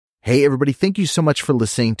Hey, everybody. Thank you so much for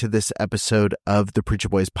listening to this episode of the Preacher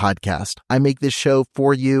Boys podcast. I make this show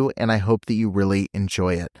for you, and I hope that you really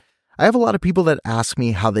enjoy it. I have a lot of people that ask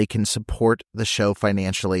me how they can support the show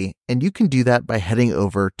financially, and you can do that by heading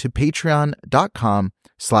over to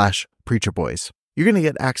patreon.com/preacherboys. You're going to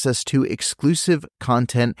get access to exclusive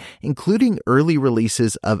content, including early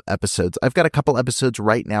releases of episodes. I've got a couple episodes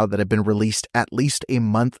right now that have been released at least a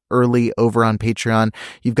month early over on Patreon.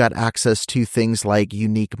 You've got access to things like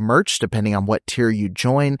unique merch, depending on what tier you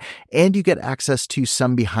join, and you get access to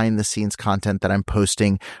some behind the scenes content that I'm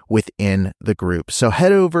posting within the group. So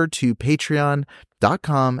head over to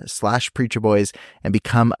patreon.com/preacherboys and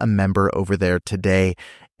become a member over there today.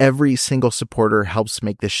 Every single supporter helps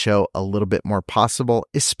make this show a little bit more possible,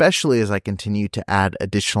 especially as I continue to add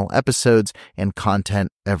additional episodes and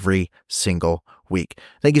content every single week.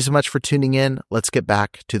 Thank you so much for tuning in. Let's get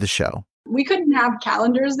back to the show. We couldn't have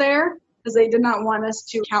calendars there because they did not want us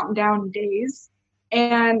to count down days.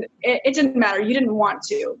 And it didn't matter. You didn't want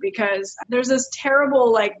to, because there's this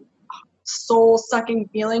terrible, soul-sucking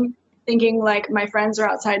feeling thinking like my friends are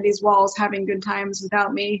outside these walls having good times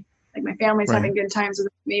without me. Like my family's having good times with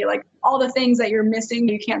me, like all the things that you're missing,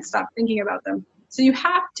 you can't stop thinking about them. So you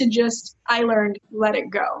have to I learned, let it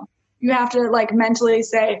go. You have to mentally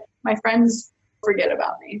say, my friends forget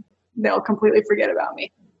about me. They'll completely forget about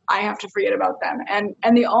me. I have to forget about them. And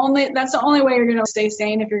that's the only way you're going to stay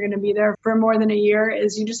sane if you're going to be there for more than a year,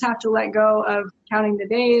 is you just have to let go of counting the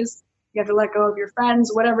days. You have to let go of your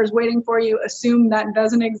friends, whatever's waiting for you, assume that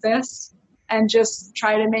doesn't exist, and just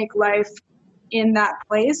try to make life in that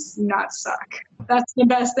place not suck. That's the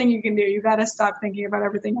best thing you can do. You got to stop thinking about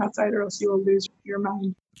everything outside, or else you will lose your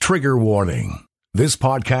mind. Trigger warning. This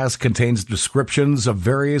podcast contains descriptions of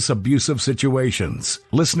various abusive situations.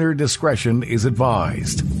 Listener discretion is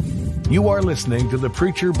advised. You are listening to the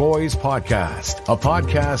Preacher Boys podcast, a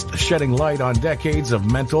podcast shedding light on decades of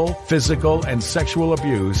mental, physical, and sexual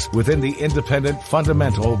abuse within the independent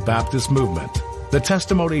fundamental Baptist movement. The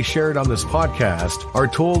testimonies shared on this podcast are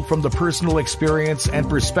told from the personal experience and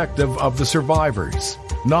perspective of the survivors.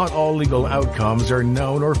 Not all legal outcomes are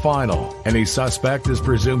known or final. Any suspect is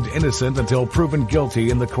presumed innocent until proven guilty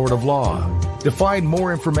in the court of law. To find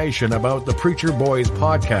more information about the Preacher Boys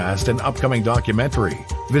podcast and upcoming documentary,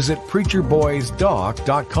 visit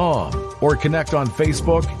preacherboysdoc.com or connect on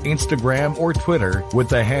Facebook, Instagram, or Twitter with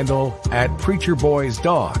the handle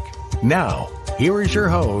 @preacherboysdoc. Now, here is your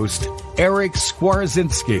host, Eric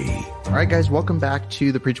Skwarczynski. All right, guys, welcome back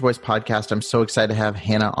to the Preacher Boys podcast. I'm so excited to have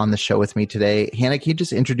Hannah on the show with me today. Hannah, can you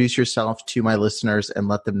just introduce yourself to my listeners and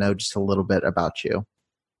let them know just a little bit about you?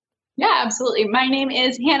 Yeah, absolutely. My name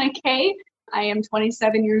is Hannah Kay. I am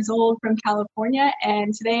 27 years old from California,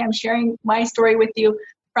 and today I'm sharing my story with you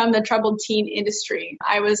from the troubled teen industry.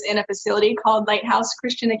 I was in a facility called Lighthouse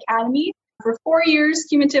Christian Academy for 4 years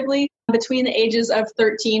cumulatively, between the ages of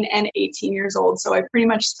 13 and 18 years old. So I pretty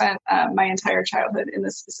much spent my entire childhood in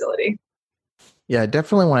this facility. Yeah, I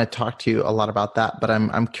definitely want to talk to you a lot about that. But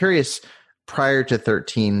I'm curious, prior to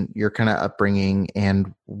 13, your kind of upbringing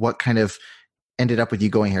and what kind of ended up with you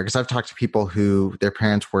going here. Because I've talked to people who their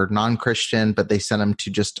parents were non-Christian, but they sent them to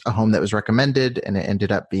just a home that was recommended, and it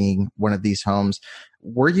ended up being one of these homes.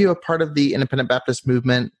 Were you a part of the Independent Baptist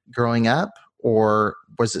movement growing up? Or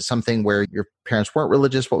was it something where your parents weren't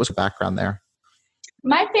religious? What was the background there?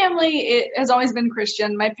 My family has always been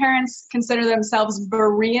Christian. My parents consider themselves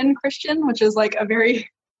Berean Christian, which is like a very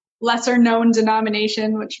lesser known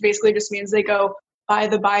denomination, which basically just means they go by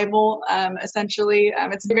the Bible, essentially.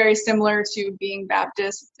 It's very similar to being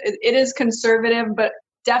Baptist. It is conservative, but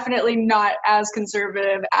definitely not as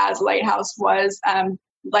conservative as Lighthouse was.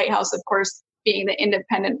 Lighthouse, of course, being the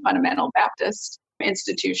independent fundamental Baptist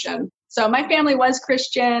institution. So my family was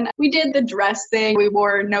Christian. We did the dress thing. We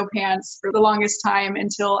wore no pants for the longest time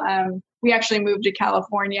until we actually moved to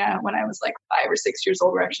California when I was 5 or 6 years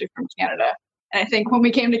old. We're actually from Canada. And I think when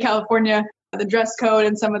we came to California, the dress code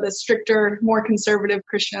and some of the stricter, more conservative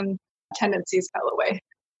Christian tendencies fell away.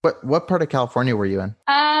 What part of California were you in?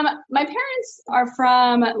 My parents are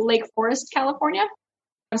from Lake Forest, California.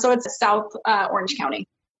 So it's South Orange County.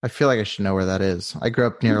 I feel like I should know where that is. I grew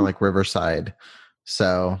up near Riverside.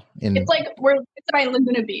 So it's by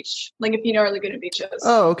Laguna Beach. If you know where Laguna Beach is.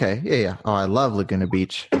 Oh, okay. Yeah. Oh, I love Laguna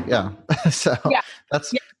Beach. Yeah. So yeah.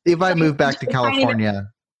 That's if I move back to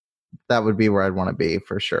California, that would be where I'd want to be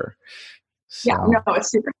for sure. So, yeah, no,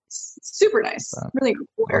 it's super nice. Really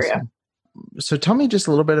cool area. Awesome. So tell me just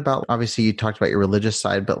a little bit about, obviously you talked about your religious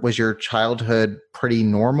side, but was your childhood pretty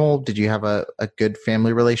normal? Did you have a good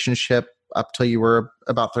family relationship up till you were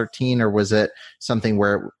about 13, or was it something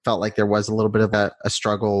where it felt like there was a little bit of a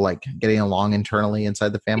struggle, like getting along internally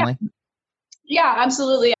inside the family? Yeah,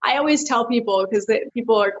 absolutely. I always tell people, because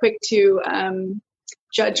people are quick to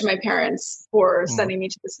judge my parents for sending me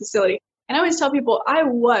to this facility. And I always tell people I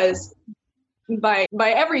was, by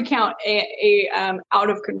every count, a out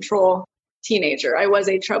of control teenager. I was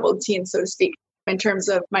a troubled teen, so to speak, in terms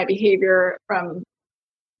of my behavior from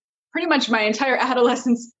pretty much my entire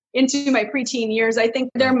adolescence into my preteen years. I think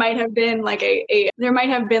there might have been like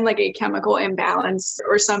a chemical imbalance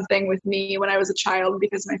or something with me when I was a child,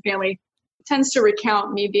 because my family tends to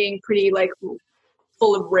recount me being pretty like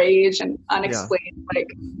full of rage and unexplained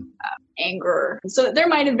anger. So there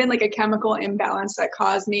might have been like a chemical imbalance that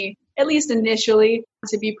caused me, at least initially,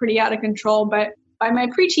 to be pretty out of control. But by my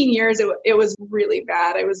preteen years, it was really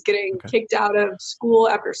bad. I was getting kicked out of school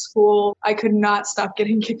after school. I could not stop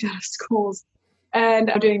getting kicked out of schools.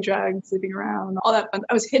 And I'm doing drugs, sleeping around, all that fun.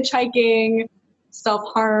 I was hitchhiking,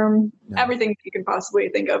 self-harm, everything that you can possibly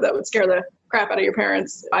think of that would scare the crap out of your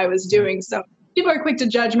parents, I was doing. So people are quick to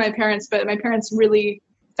judge my parents, but my parents really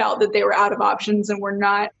felt that they were out of options and were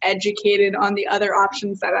not educated on the other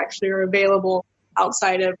options that actually are available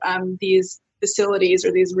outside of these facilities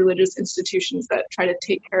or these religious institutions that try to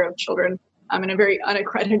take care of children in a very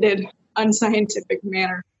unaccredited, unscientific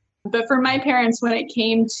manner. But for my parents, when it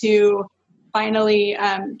came to finally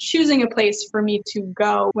choosing a place for me to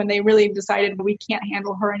go, when they really decided we can't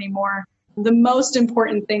handle her anymore, the most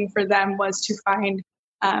important thing for them was to find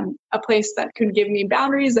a place that could give me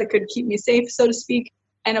boundaries, that could keep me safe, so to speak,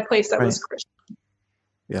 and a place that was Christian.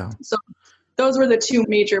 Yeah. So those were the two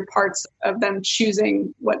major parts of them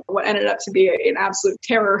choosing what ended up to be an absolute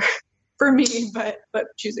terror for me, but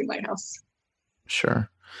choosing Lighthouse. Sure.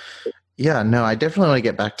 Yeah, no, I definitely want to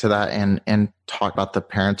get back to that and talk about the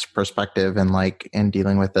parents' perspective and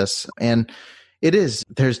dealing with this. And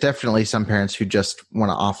there's definitely some parents who just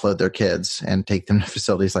want to offload their kids and take them to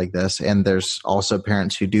facilities like this. And there's also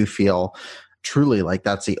parents who do feel truly like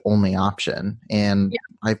that's the only option. And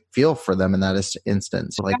I feel for them in that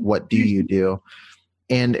instance. Like, what do you do?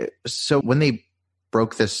 And so when they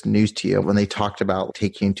broke this news to you, when they talked about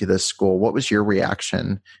taking you to this school, what was your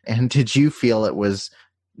reaction? And did you feel it was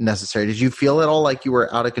necessary? Did you feel at all like you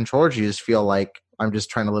were out of control, or did you just feel like I'm just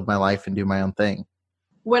trying to live my life and do my own thing?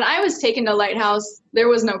 When I was taken to Lighthouse, there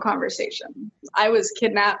was no conversation. I was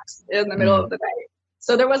kidnapped in the middle of the night.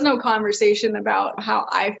 So there was no conversation about how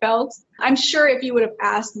I felt. I'm sure if you would have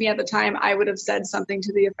asked me at the time, I would have said something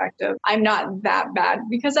to the effect of, I'm not that bad.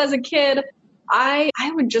 Because as a kid, I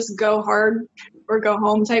would just go hard or go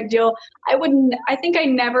home type deal. I think I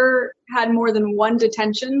never had more than one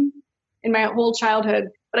detention in my whole childhood,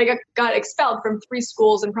 but I got expelled from 3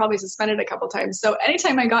 schools and probably suspended a couple times. So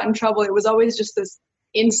anytime I got in trouble, it was always just this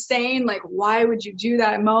insane, like, why would you do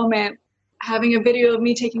that moment? Having a video of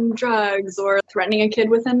me taking drugs or threatening a kid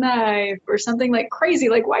with a knife or something like crazy.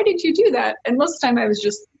 Like, why did you do that? And most of the time I was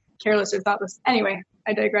just careless or thoughtless. Anyway,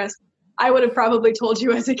 I digress. I would have probably told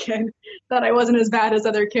you as a kid that I wasn't as bad as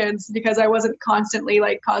other kids because I wasn't constantly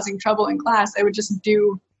like causing trouble in class. I would just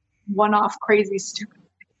do one-off crazy stupid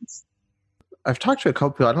things. I've talked to a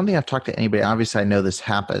couple people. I don't think I've talked to anybody. Obviously, I know this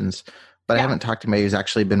happens, but I haven't talked to anybody who's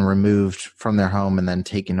actually been removed from their home and then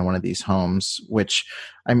taken to one of these homes, which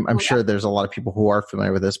I'm sure there's a lot of people who are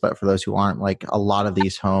familiar with this, but for those who aren't, like a lot of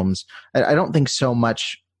these homes, I don't think so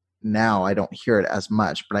much now. I don't hear it as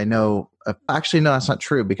much, but I know, actually, no, that's not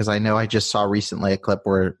true, because I know I just saw recently a clip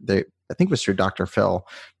where I think it was through Dr. Phil,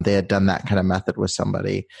 they had done that kind of method with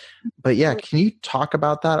somebody. But yeah, can you talk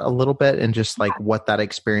about that a little bit and just like what that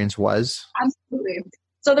experience was? Absolutely.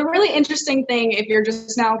 So the really interesting thing, if you're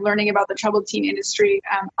just now learning about the troubled teen industry,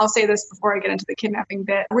 I'll say this before I get into the kidnapping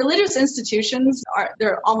bit. Religious institutions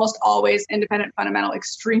they're almost always independent, fundamental,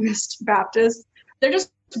 extremist Baptists. They're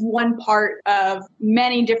just one part of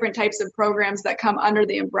many different types of programs that come under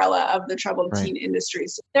the umbrella of the troubled teen industry.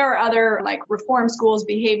 So there are other like reform schools,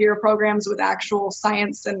 behavior programs with actual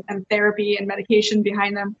science and therapy and medication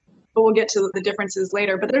behind them. But we'll get to the differences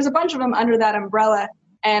later. But there's a bunch of them under that umbrella.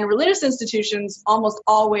 And religious institutions almost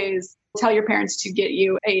always tell your parents to get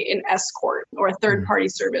you an escort or a third-party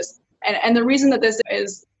service. And the reason that this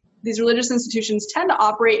is, these religious institutions tend to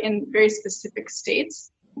operate in very specific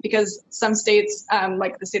states, because some states,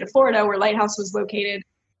 like the state of Florida, where Lighthouse was located,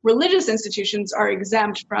 religious institutions are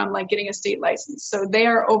exempt from like getting a state license. So they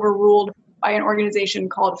are overruled by an organization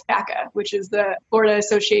called FACA, which is the Florida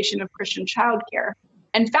Association of Christian Childcare.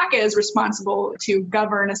 And FACA is responsible to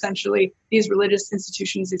govern essentially these religious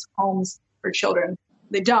institutions, these homes for children.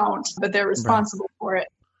 They don't, but they're responsible for it.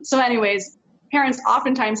 So anyways, parents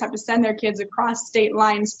oftentimes have to send their kids across state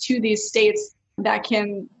lines to these states that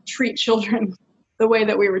can treat children the way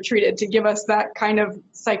that we were treated, to give us that kind of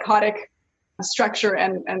psychotic structure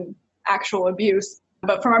and actual abuse.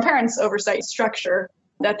 But from our parents' oversight structure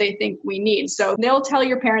that they think we need. So they'll tell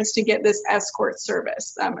your parents to get this escort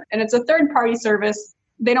service. And it's a third-party service.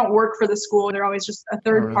 They don't work for the school. They're always just a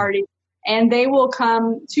third party. And they will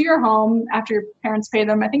come to your home after your parents pay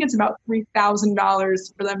them. I think it's about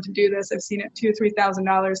 $3,000 for them to do this. I've seen it $2,000 or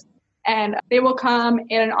 $3,000. And they will come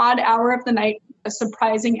in an odd hour of the night, a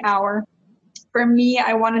surprising hour. For me,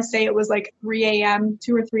 I want to say it was like 3 a.m.,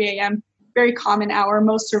 2 or 3 a.m., very common hour.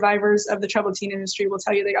 Most survivors of the troubled teen industry will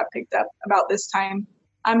tell you they got picked up about this time.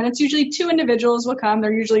 And it's usually two individuals will come.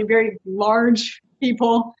 They're usually very large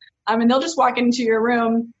people. And they'll just walk into your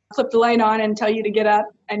room, flip the light on, and tell you to get up,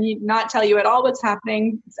 and not tell you at all what's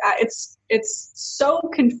happening. It's so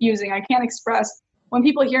confusing. I can't express. When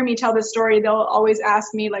people hear me tell this story, they'll always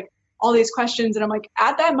ask me like all these questions. And I'm like,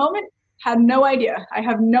 at that moment, had no idea. I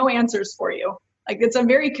have no answers for you. Like, it's a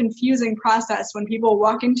very confusing process when people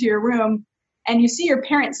walk into your room and you see your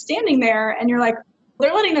parents standing there and you're like,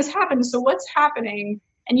 they're letting this happen. So what's happening?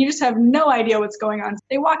 And you just have no idea what's going on.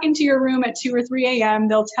 They walk into your room at 2 or 3 a.m.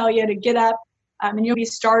 They'll tell you to get up, and you'll be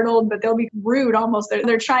startled, but they'll be rude almost.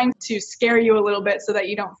 They're trying to scare you a little bit so that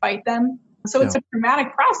you don't fight them. So it's a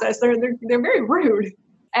traumatic process. They're very rude.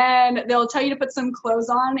 And they'll tell you to put some clothes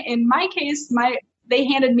on. In my case, they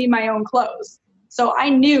handed me my own clothes. So I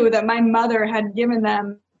knew that my mother had given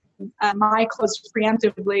them my clothes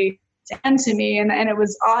preemptively to hand to me. And it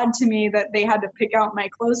was odd to me that they had to pick out my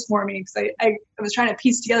clothes for me, because I was trying to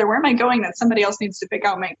piece together, where am I going that somebody else needs to pick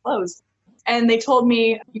out my clothes? And they told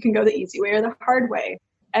me, you can go the easy way or the hard way.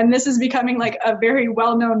 And this is becoming like a very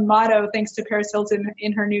well-known motto, thanks to Paris Hilton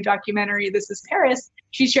in her new documentary, This Is Paris.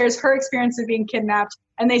 She shares her experience of being kidnapped,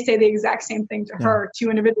 and they say the exact same thing to her. Two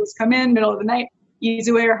individuals come in, middle of the night,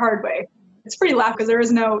 easy way or hard way. It's pretty loud because there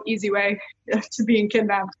is no easy way to being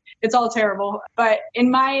kidnapped. It's all terrible. But in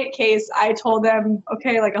my case, I told them,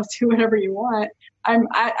 okay, like, I'll do whatever you want.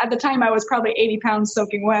 At the time, I was probably 80 pounds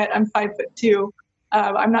soaking wet. I'm 5'2".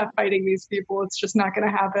 I'm not fighting these people. It's just not going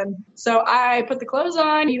to happen. So I put the clothes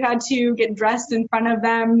on. You had to get dressed in front of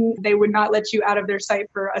them. They would not let you out of their sight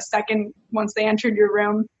for a second once they entered your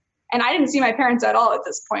room. And I didn't see my parents at all at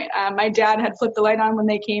this point. My dad had flipped the light on when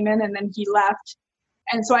they came in, and then he left.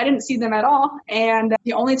 And so I didn't see them at all. And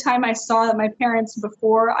the only time I saw my parents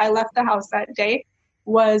before I left the house that day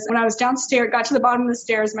was when I was downstairs, got to the bottom of the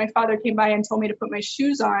stairs. My father came by and told me to put my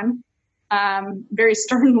shoes on, very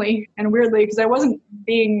sternly and weirdly, because I wasn't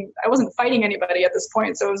fighting anybody at this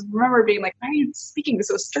point. So I remember being like, why are you speaking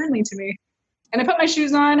so sternly to me? And I put my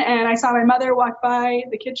shoes on, and I saw my mother walk by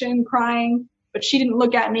the kitchen crying, but she didn't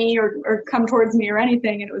look at me or come towards me or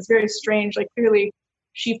anything. And it was very strange. Like, clearly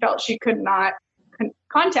she felt she could not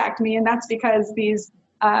contact me. And that's because these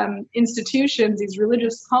institutions, these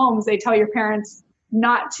religious homes, they tell your parents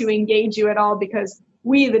not to engage you at all, because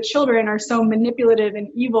we, the children, are so manipulative and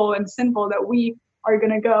evil and sinful that we are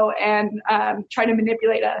going to go and try to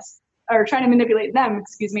manipulate them,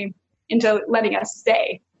 into letting us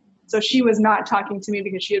stay. So she was not talking to me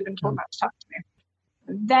because she had been told not to talk to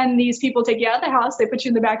me. Then these people take you out of the house. They put you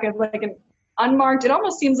in the back of like an unmarked, it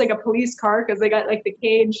almost seems like a police car, because they got like the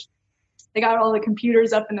cage. They got all the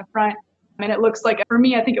computers up in the front. I mean, it looks like, for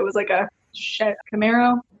me, I think it was like a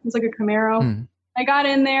Camaro. It was like a Camaro. I got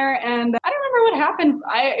in there, and I don't remember what happened.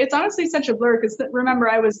 It's honestly such a blur, because remember,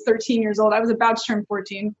 I was 13 years old. I was about to turn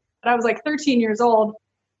 14, but I was like 13 years old.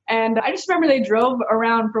 And I just remember they drove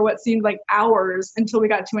around for what seemed like hours until we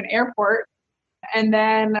got to an airport. And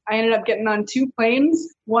then I ended up getting on 2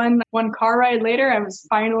 planes. One car ride later, I was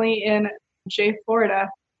finally in Jay, Florida,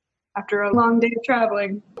 after a long day of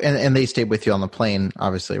traveling. And they stayed with you on the plane,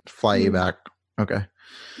 obviously, to fly you back. Okay.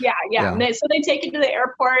 Yeah. So they take you to the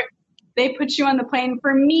airport. They put you on the plane.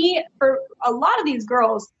 For me, for a lot of these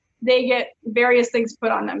girls, they get various things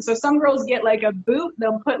put on them. So some girls get like a boot.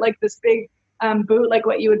 They'll put like this big boot, like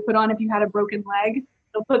what you would put on if you had a broken leg.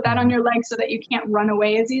 They'll put that on your leg so that you can't run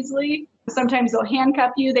away as easily. Sometimes they'll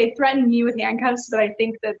handcuff you. They threaten me with handcuffs, but I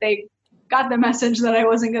think that they got the message that I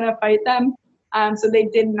wasn't going to fight them. So they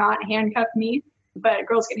did not handcuff me. But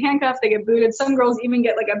girls get handcuffed, they get booted. Some girls even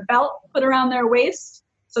get like a belt put around their waist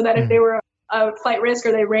so that if they were a flight risk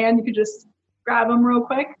or they ran, you could just grab them real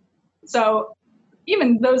quick. So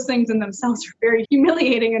even those things in themselves are very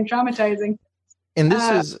humiliating and traumatizing. And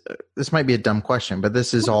this might be a dumb question, but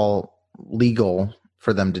this is all legal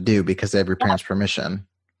for them to do because they have your parents' permission.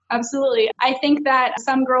 Absolutely. I think that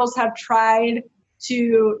some girls have tried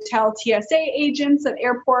to tell TSA agents at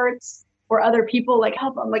airports or other people like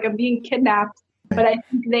help them, like I'm being kidnapped. But I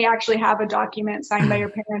think they actually have a document signed by your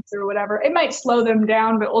parents or whatever. It might slow them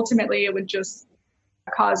down, but ultimately it would just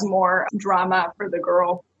cause more drama for the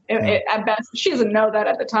girl. At best, she doesn't know that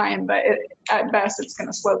at the time, but at best, it's going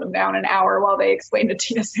to slow them down an hour while they explain to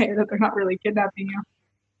TSA that they're not really kidnapping you.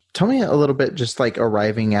 Tell me a little bit just like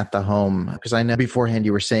arriving at the home, because I know beforehand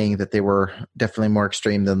you were saying that they were definitely more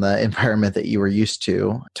extreme than the environment that you were used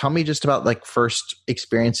to. Tell me just about like first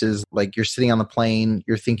experiences, like you're sitting on the plane,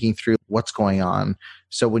 you're thinking through what's going on.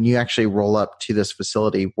 So when you actually roll up to this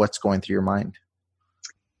facility, what's going through your mind?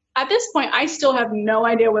 At this point, I still have no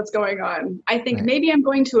idea what's going on. I think maybe I'm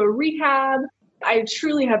going to a rehab. I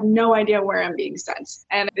truly have no idea where I'm being sent.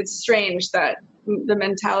 And it's strange that the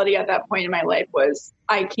mentality at that point in my life was,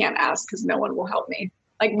 I can't ask because no one will help me.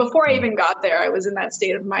 Like before I even got there, I was in that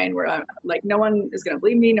state of mind where I'm like, no one is going to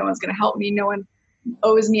believe me. No one's going to help me. No one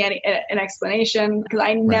owes me an explanation, because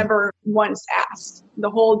I never once asked the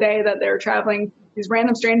whole day that they're traveling. These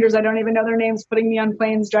random strangers, I don't even know their names, putting me on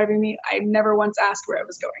planes, driving me. I never once asked where I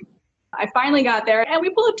was going. I finally got there and we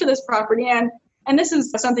pulled up to this property, and this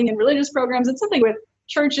is something in religious programs. It's something with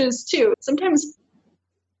churches too. Sometimes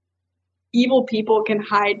evil people can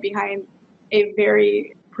hide behind a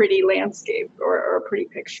very pretty landscape or a pretty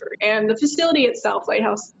picture. And the facility itself,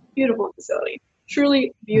 Lighthouse, beautiful facility,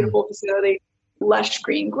 truly beautiful facility, lush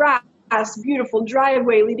green grass, beautiful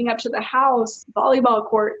driveway leading up to the house, volleyball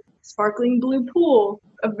court, sparkling blue pool,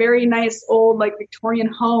 a very nice old like Victorian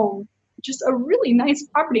home, just a really nice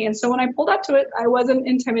property. And so when I pulled up to it, I wasn't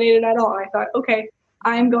intimidated at all. I thought, okay,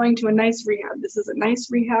 I'm going to a nice rehab. This is a nice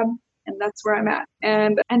rehab, and that's where I'm at.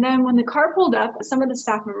 And then when the car pulled up, some of the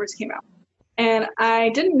staff members came out. And I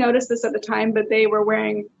didn't notice this at the time, but they were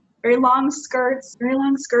wearing very long skirts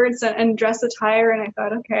and dress attire. And I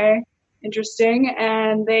thought, okay, interesting.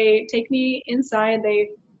 And they take me inside.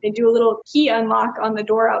 They do a little key unlock on the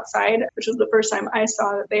door outside, which was the first time I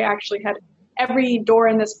saw that they actually had every door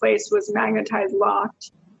in this place was magnetized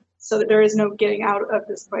locked, so that there is no getting out of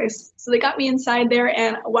this place. So they got me inside there,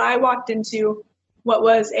 and I walked into what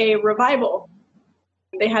was a revival.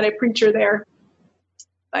 They had a preacher there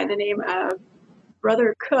by the name of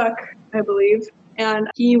Brother Cook, I believe, and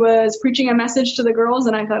he was preaching a message to the girls,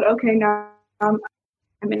 and I thought, okay, now I'm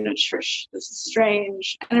in a church. This is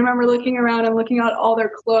strange. And I remember looking around and looking at all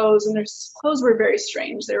their clothes, and their clothes were very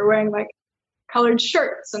strange. They were wearing like colored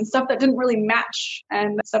shirts and stuff that didn't really match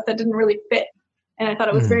and stuff that didn't really fit. And I thought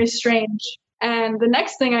it was very strange. And the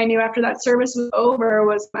next thing I knew after that service was over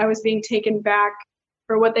was I was being taken back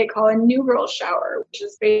for what they call a new girl shower, which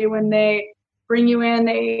is when they bring you in,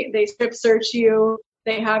 they strip search you,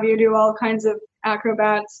 they have you do all kinds of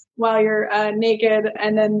acrobats while you're naked,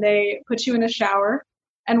 and then they put you in a shower.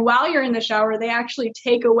 And while you're in the shower, they actually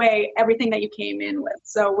take away everything that you came in with.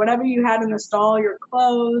 So whatever you had in the stall, your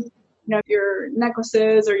clothes, your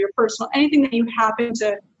necklaces or your personal, anything that you happen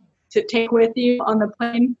to take with you on the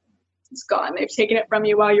plane, it's gone. They've taken it from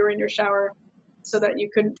you while you were in your shower so that you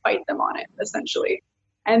couldn't fight them on it, essentially.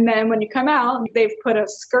 And then when you come out, they've put a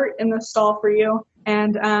skirt in the stall for you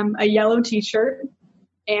and a yellow t-shirt,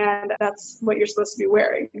 and that's what you're supposed to be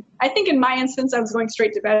wearing. I think in my instance, I was going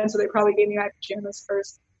straight to bed, so they probably gave me my pajamas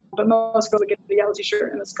first. But most girls would get the yellow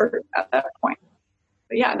t-shirt and the skirt at that point.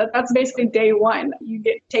 But yeah, that's basically day one. You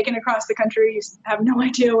get taken across the country. You have no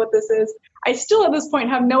idea what this is. I still at this point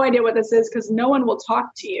have no idea what this is because no one will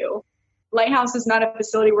talk to you. Lighthouse is not a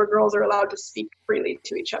facility where girls are allowed to speak freely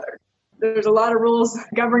to each other. There's a lot of rules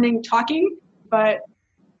governing talking, but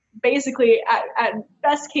basically at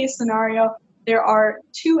best case scenario, there are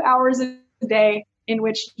 2 hours a day in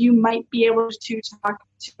which you might be able to talk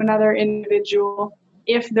to another individual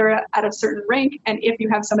if they're at a certain rank, and if you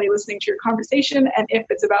have somebody listening to your conversation, and if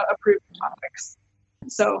it's about approved topics.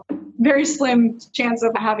 So very slim chance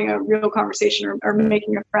of having a real conversation or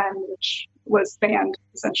making a friend, which was banned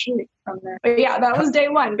essentially from there. But yeah, that was day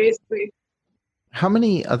one, basically. How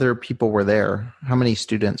many other people were there? How many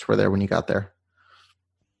students were there when you got there?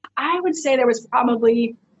 I would say there was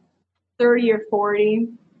probably 30 or 40.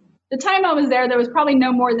 The time I was there was probably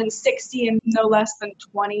no more than 60 and no less than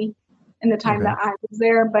 20 in the time that I was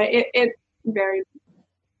there, but it varied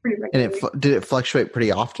pretty regularly. And did it fluctuate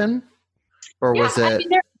pretty often? Or was it? I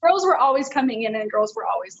mean, girls were always coming in and girls were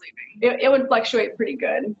always leaving. It would fluctuate pretty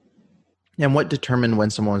good. And what determined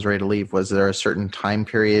when someone was ready to leave? Was there a certain time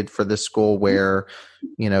period for this school where,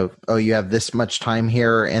 you have this much time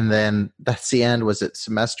here and then that's the end? Was it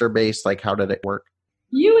semester based? Like, how did it work?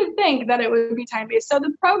 You would think that it would be time based. So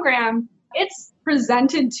the program, it's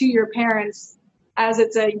presented to your parents as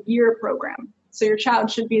it's a year program. So your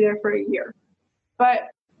child should be there for a year. But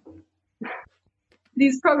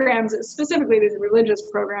these programs, specifically these religious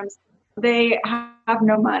programs, they have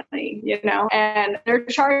no money, and they're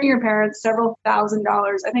charging your parents several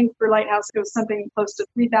 $1,000s. I think for Lighthouse, it was something close to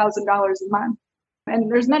 $3,000 a month.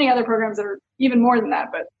 And there's many other programs that are even more than that,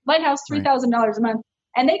 but Lighthouse, $3,000 a month.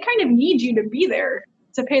 And they kind of need you to be there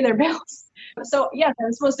to pay their bills. So yes,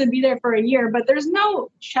 I'm supposed to be there for a year, but there's no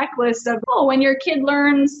checklist of, when your kid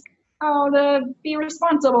learns how to be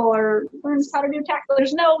responsible or learns how to do tax.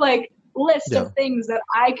 There's no list of things that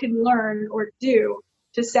I can learn or do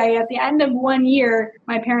to say at the end of 1 year,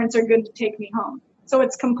 my parents are good to take me home. So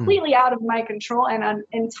it's completely out of my control and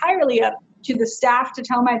entirely up to the staff to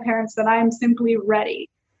tell my parents that I'm simply ready.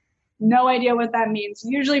 No idea what that means.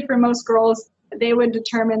 Usually for most girls, they would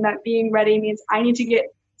determine that being ready means I need to get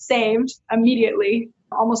saved immediately.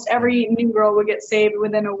 Almost every new girl would get saved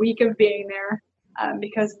within a week of being there,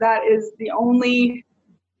 because that is the only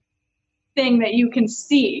thing that you can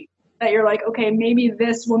see that you're like, okay, maybe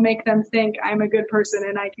this will make them think I'm a good person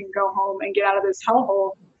and I can go home and get out of this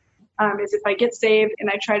hellhole, is if I get saved and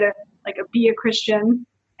I try to be a Christian,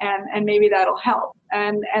 and maybe that'll help.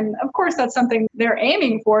 And of course, that's something they're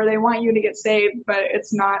aiming for. They want you to get saved, but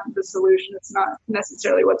it's not the solution. It's not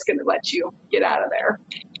necessarily what's going to let you get out of there.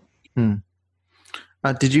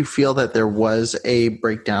 Did you feel that there was a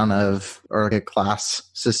breakdown or a class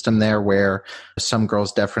system there where some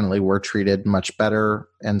girls definitely were treated much better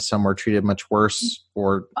and some were treated much worse?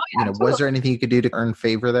 Or, totally. Was there anything you could do to earn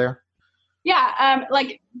favor there? Yeah,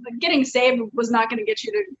 getting saved was not going to get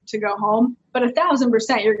you to go home, but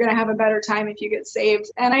 1,000% you're going to have a better time if you get saved.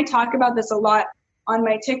 And I talk about this a lot on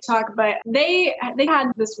my TikTok, but they had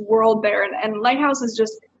this world there, and Lighthouse is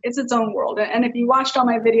it's its own world. And if you watched all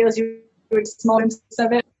my videos, you would small glimpses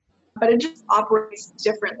of it, but it just operates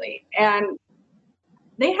differently. And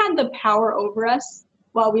they had the power over us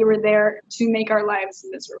while we were there to make our lives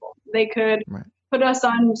miserable. They could put us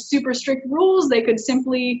on super strict rules. They could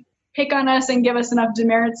simply pick on us and give us enough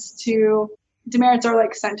demerits are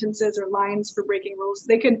like sentences or lines for breaking rules.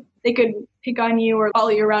 They could pick on you or follow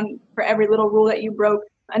you around for every little rule that you broke,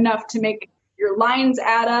 enough to make your lines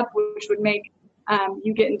add up, which would make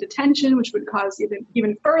you get in detention, which would cause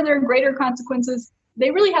even further, greater consequences.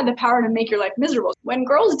 They really had the power to make your life miserable. When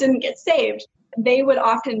girls didn't get saved, they would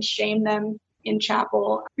often shame them in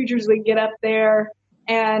chapel. Preachers would get up there,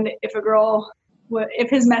 and if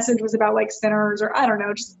his message was about sinners or I don't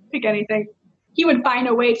know, just pick anything, he would find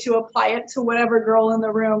a way to apply it to whatever girl in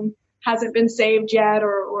the room hasn't been saved yet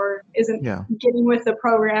or isn't getting with the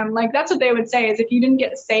program. That's what they would say, is if you didn't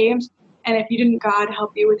get saved and if you didn't God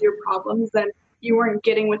help you with your problems, then you weren't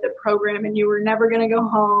getting with the program and you were never going to go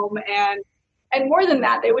home. And more than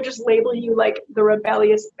that, they would just label you like the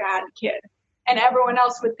rebellious bad kid. And everyone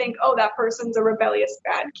else would think, oh, that person's a rebellious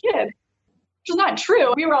bad kid. Which is not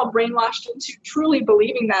true. We were all brainwashed into truly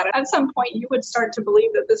believing that. At some point, you would start to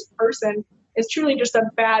believe that this person is truly just a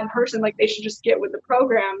bad person, they should just get with the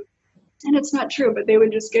program. And it's not true, but they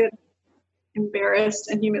would just get embarrassed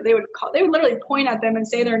and they would literally point at them and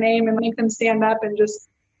say their name and make them stand up and just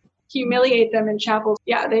humiliate them in chapel.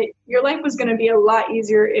 Yeah, your life was going to be a lot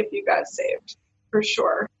easier if you got saved, for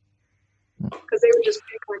sure. Because they would just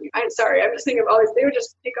pick on you. I'm just thinking of all this. They would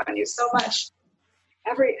just pick on you so much.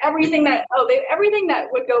 Everything that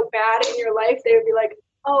would go bad in your life, they would be like,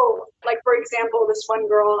 for example, this one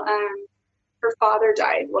girl, her father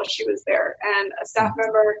died while she was there, and a staff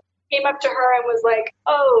member came up to her and was like,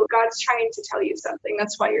 oh, God's trying to tell you something.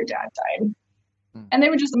 That's why your dad died. And they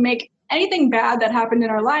would just make anything bad that happened in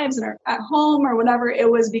our lives and at home or whatever, it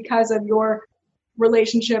was because of your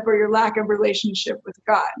relationship or your lack of relationship with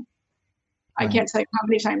God. I can't tell you how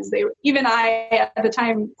many times I at the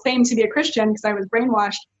time claimed to be a Christian because I was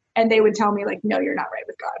brainwashed, and they would tell me no, you're not right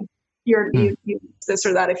with God. You this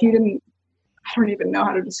or that. If you didn't, I don't even know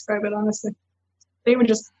how to describe it, honestly. They would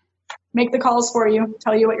just make the calls for you,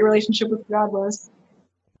 tell you what your relationship with God was.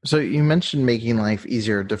 So you mentioned making life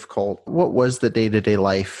easier or difficult. What was the day-to-day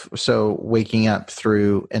life? So waking up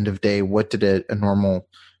through end of day, what did a normal,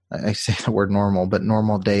 I say the word normal, but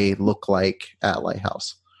normal day look like at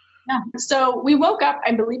Lighthouse? Yeah. So we woke up,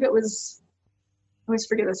 I believe it was, I always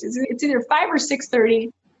forget this. It's either 5 or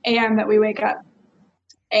 6:30 a.m. that we wake up.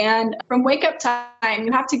 And from wake up time,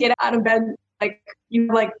 you have to get out of bed, you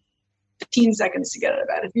have 15 seconds to get out of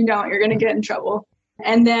bed. If you don't, you're going to get in trouble.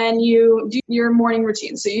 And then you do your morning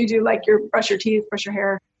routine. So you do your brush your teeth, brush your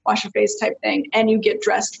hair, wash your face type thing, and you get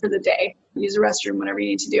dressed for the day. Use the restroom, whatever you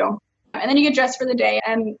need to do. And then you get dressed for the day.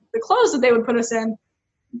 And the clothes that they would put us in,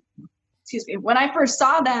 when I first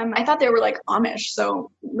saw them, I thought they were Amish. So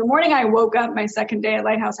the morning I woke up my second day at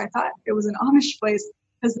Lighthouse, I thought it was an Amish place.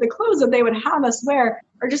 because the clothes that they would have us wear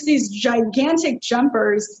are just these gigantic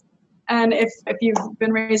jumpers. And if you've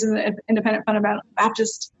been raised in the independent fundamental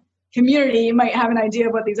Baptist community, you might have an idea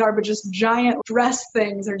of what these are, but just giant dress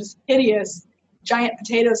things are just hideous, giant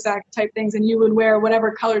potato sack type things. And you would wear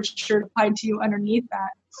whatever colored shirt applied to you underneath that.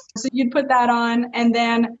 So you'd put that on, and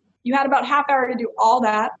then you had about half hour to do all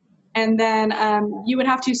that. And then you would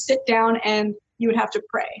have to sit down and you would have to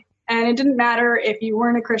pray. And it didn't matter if you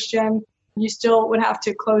weren't a Christian, you still would have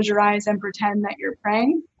to close your eyes and pretend that you're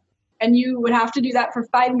praying. And you would have to do that for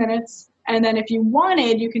 5 minutes. And then if you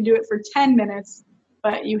wanted, you could do it for 10 minutes,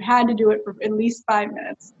 but you had to do it for at least 5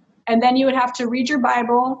 minutes. And then you would have to read your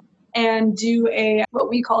Bible and do what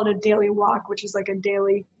we called a daily walk, which is like a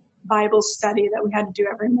daily Bible study that we had to do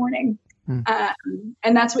every morning.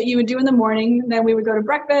 And that's what you would do in the morning. Then we would go to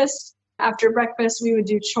breakfast. After breakfast, we would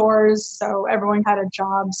do chores. So everyone had a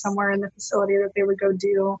job somewhere in the facility that they would go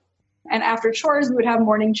do. And after chores, we would have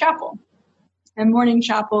morning chapel. And morning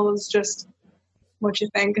chapel is just what you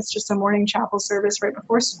think. It's just a morning chapel service right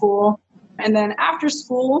before school. And then after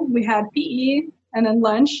school, we had PE, and then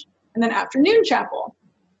lunch, and then afternoon chapel.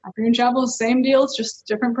 Afternoon chapel is the same deal. It's just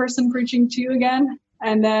a different person preaching to you again.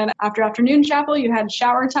 And then after afternoon chapel, you had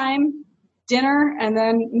shower time, dinner, and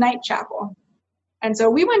then night chapel. And so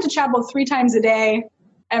we went to chapel 3 times a day,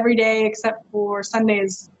 every day except for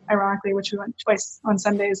Sundays, ironically, which we went twice on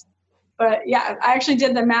Sundays. But yeah, I actually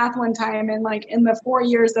did the math one time, and like in the 4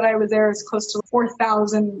 years that I was there, it's close to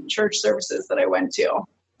 4,000 church services that I went to.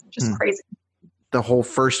 Just crazy. The whole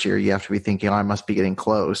first year, you have to be thinking, oh, I must be getting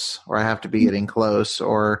close, or I have to be getting close.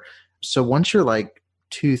 Or so once you're like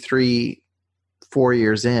 2, 3, 4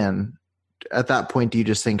 years in, at that point, do you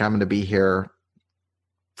just think I'm going to be here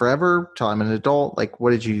forever till I'm an adult? Like,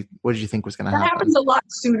 what did you think was going to happen? That happens a lot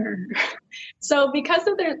sooner. So because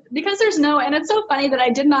there's no, and it's so funny that I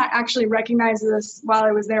did not actually recognize this while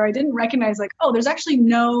I was there. I didn't recognize like, oh, there's actually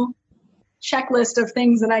no checklist of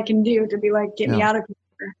things that I can do to be like, get me out of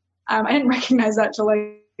here. I didn't recognize that till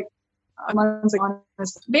like months ago.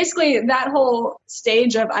 Basically, that whole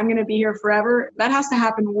stage of I'm going to be here forever, that has to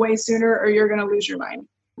happen way sooner or you're going to lose your mind.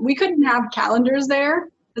 We couldn't have calendars there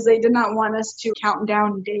because they did not want us to count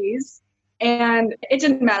down days. And it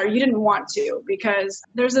didn't matter. You didn't want to, because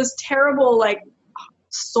there's this terrible, like,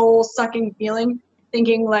 soul-sucking feeling,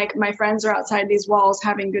 thinking, like, my friends are outside these walls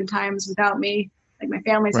having good times without me. Like, my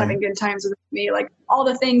family's having good times without me. Like, all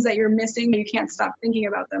the things that you're missing, you can't stop thinking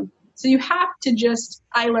about them. So you have to just,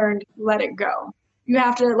 I learned, let it go. You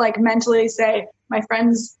have to, like, mentally say, my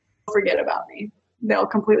friends forget about me. They'll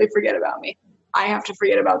completely forget about me. I have to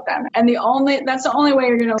forget about them. And that's the only way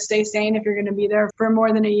you're going to stay sane if you're going to be there for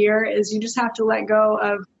more than a year, is you just have to let go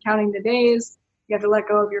of counting the days. You have to let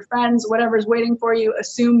go of your friends, whatever's waiting for you,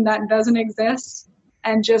 assume that doesn't exist,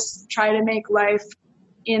 and just try to make life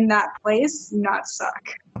in that place not suck.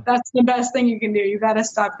 That's the best thing you can do. You got to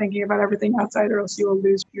stop thinking about everything outside, or else you will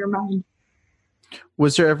lose your mind.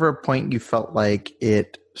 Was there ever a point you felt like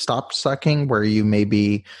it stopped sucking, where you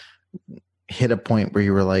maybe hit a point where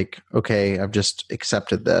you were like, okay, I've just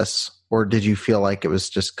accepted this? Or did you feel like it was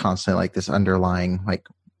just constantly like this underlying, like,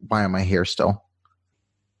 why am I here still?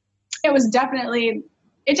 It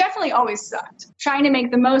definitely always sucked. Trying to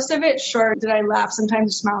make the most of it, sure. Did I laugh?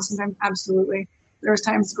 Sometimes smile, sometimes absolutely. There was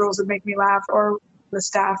times girls would make me laugh, or the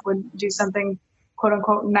staff would do something quote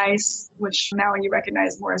unquote nice, which now you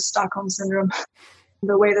recognize more as Stockholm syndrome,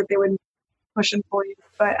 the way that they would push and pull you.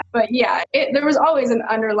 But yeah, there was always an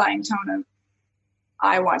underlying tone of,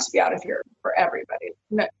 I want to be out of here for everybody.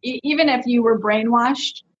 No, even if you were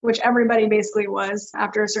brainwashed, which everybody basically was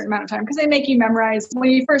after a certain amount of time, because they make you memorize. When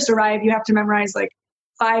you first arrive, you have to memorize like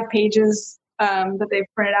 5 pages that they've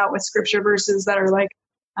printed out with scripture verses that are like,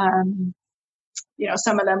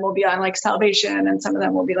 some of them will be on like salvation, and some of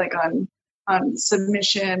them will be like on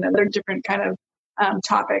submission, and they're different kind of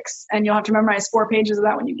topics. And you'll have to memorize 4 pages of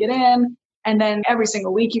that when you get in. And then every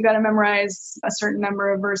single week you got to memorize a certain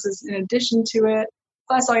number of verses in addition to it,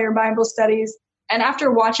 plus all your Bible studies. And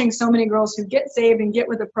after watching so many girls who get saved and get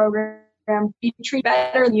with the program, be treated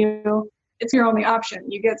better than you, it's your only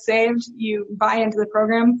option. You get saved, you buy into the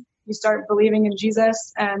program, you start believing in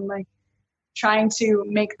Jesus and like trying to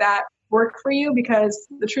make that work for you, because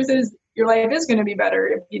the truth is your life is going to be better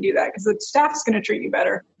if you do that, because the staff's going to treat you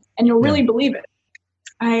better and you'll really believe it.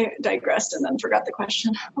 I digressed and then forgot the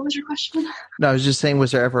question. What was your question? No, I was just saying,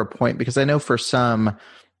 was there ever a point, because I know for some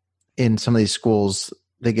in some of these schools,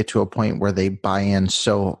 they get to a point where they buy in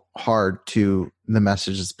so hard to the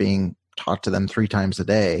message that's being taught to them 3 times a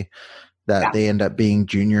day that they end up being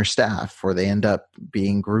junior staff, or they end up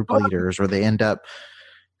being group leaders, or they end up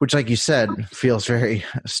which, like you said, feels very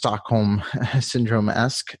Stockholm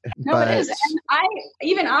syndrome-esque. No, it is.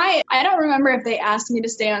 And I don't remember if they asked me to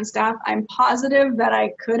stay on staff. I'm positive that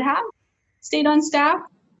I could have stayed on staff.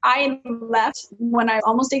 I left when I was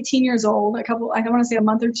almost 18 years old, I want to say a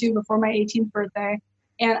month or two before my 18th birthday.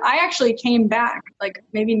 And I actually came back like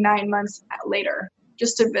maybe 9 months later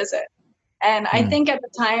just to visit. And I think at the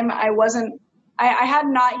time I had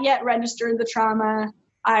not yet registered the trauma.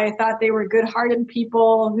 I thought they were good-hearted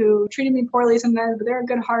people who treated me poorly sometimes, but they were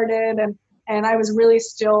good-hearted. And I was really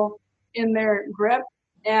still in their grip.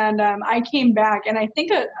 And I came back, and I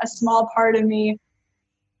think a small part of me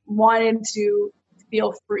wanted to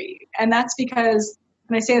feel free. And that's because,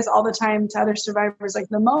 and I say this all the time to other survivors, like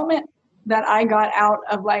the moment that I got out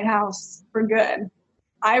of Lighthouse for good,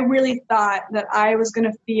 I really thought that I was going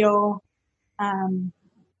to feel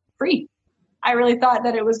free. I really thought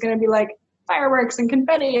that it was going to be like fireworks and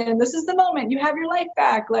confetti, and this is the moment you have your life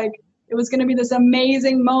back. Like it was going to be this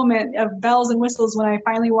amazing moment of bells and whistles when I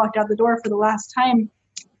finally walked out the door for the last time.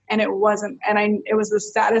 And it wasn't. And it was the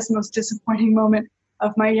saddest, most disappointing moment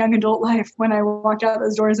of my young adult life when I walked out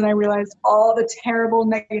those doors and I realized all the terrible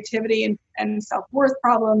negativity and self-worth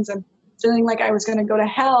problems and feeling like I was going to go to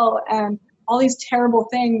hell, and all these terrible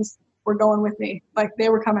things were going with me. Like they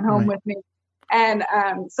were coming home with me. And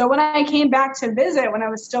so when I came back to visit, when I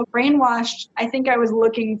was still brainwashed, I think I was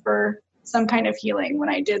looking for some kind of healing when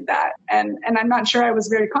I did that. And I'm not sure I was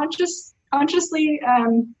very consciously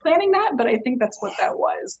planning that, but I think that's what that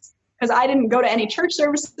was. Because I didn't go to any church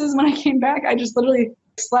services when I came back. I just literally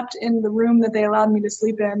slept in the room that they allowed me to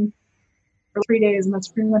sleep in for 3 days, and that's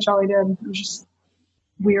pretty much all I did. It was just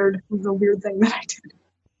weird. It was a weird thing that I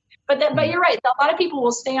did. But you're right. A lot of people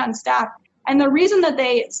will stay on staff. And the reason that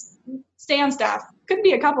they stay on staff could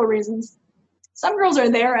be a couple of reasons. Some girls are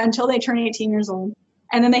there until they turn 18 years old,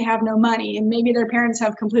 and then they have no money, and maybe their parents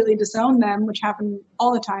have completely disowned them, which happens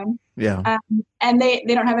all the time. Yeah. And they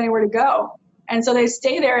don't have anywhere to go. And so they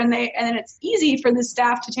stay there, and it's easy for the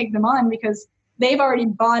staff to take them on because they've already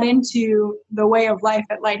bought into the way of life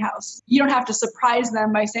at Lighthouse. You don't have to surprise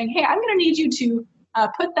them by saying, hey, I'm going to need you to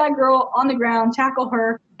put that girl on the ground, tackle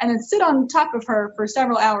her, and then sit on top of her for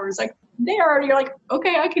several hours. Like you're like,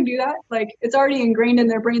 okay, I can do that. Like it's already ingrained in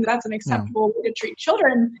their brain that that's an acceptable way to treat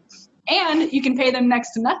children. And you can pay them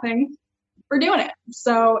next to nothing for doing it.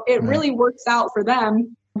 So it really works out for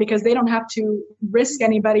them because they don't have to risk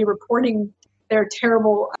anybody reporting their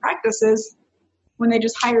terrible practices when they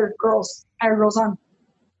just hire girls on.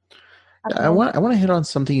 I want to hit on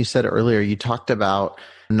something you said earlier. You talked about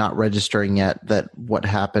not registering yet, that what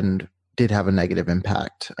happened did have a negative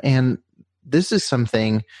impact. And this is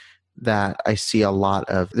something that I see a lot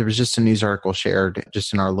of. There was just a news article shared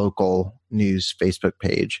just in our local news Facebook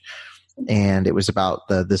page, and it was about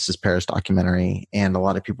the This Is Paris documentary. And a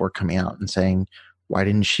lot of people were coming out and saying, why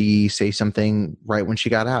didn't she say something right when she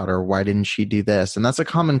got out? Or why didn't she do this? And that's a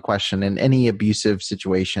common question in any abusive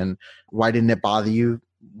situation. Why didn't it bother you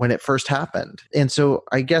when it first happened? And so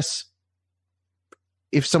I guess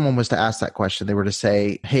if someone was to ask that question, they were to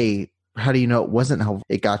say, hey, how do you know it wasn't how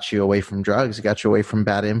it got you away from drugs? It got you away from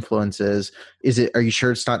bad influences. Are you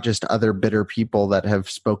sure it's not just other bitter people that have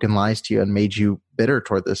spoken lies to you and made you bitter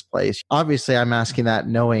toward this place? Obviously, I'm asking that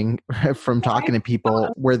knowing from talking to people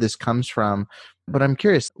where this comes from. But I'm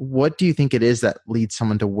curious, what do you think it is that leads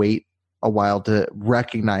someone to wait a while to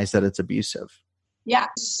recognize that it's abusive? Yeah,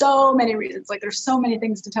 so many reasons. Like there's so many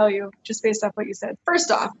things to tell you just based off what you said.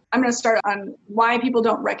 First off, I'm going to start on why people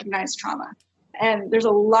don't recognize trauma. And there's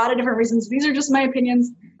a lot of different reasons. These are just my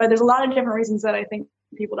opinions, but there's a lot of different reasons that I think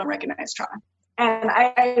people don't recognize trauma. And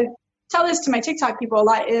I tell this to my TikTok people a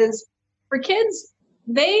lot is for kids,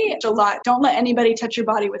 they a lot don't let anybody touch your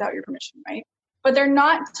body without your permission, right? But they're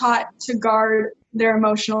not taught to guard their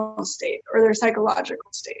emotional state or their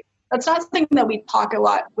psychological state. That's not something that we talk a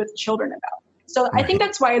lot with children about. So I think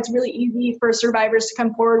that's why it's really easy for survivors to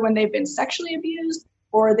come forward when they've been sexually abused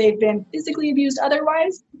or they've been physically abused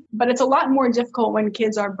otherwise. But it's a lot more difficult when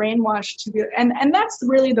kids are brainwashed to be, and that's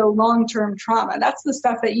really the long-term trauma. That's the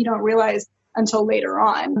stuff that you don't realize until later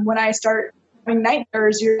on. When I start having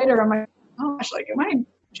nightmares years later, I'm like, oh gosh, like, am I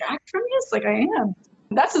jacked from this? Like I am.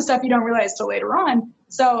 That's the stuff you don't realize till later on.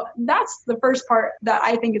 So that's the first part that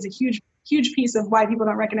I think is a huge piece of why people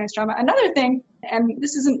don't recognize trauma. Another thing, and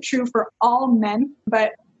this isn't true for all men,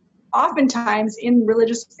 but oftentimes in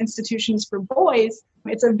religious institutions for boys,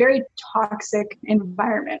 it's a very toxic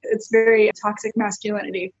environment. It's very toxic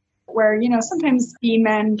masculinity. where, sometimes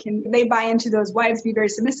men they buy into those wives be very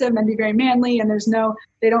submissive, men be very manly, and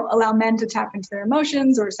they don't allow men to tap into their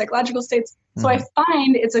emotions or psychological states. So I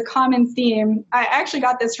find it's a common theme. I actually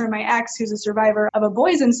got this from my ex, who's a survivor of a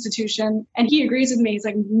boys' institution, and he agrees with me. He's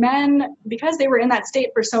like, men, because they were in that state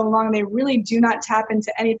for so long, they really do not tap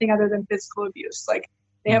into anything other than physical abuse. Like,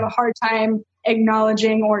 they have a hard time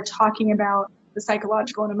acknowledging or talking about the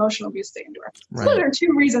psychological and emotional abuse they endure. Right. So those are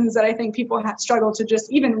two reasons that I think people have struggled to just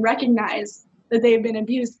even recognize that they've been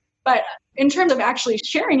abused. But in terms of actually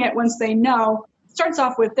sharing it once they know, it starts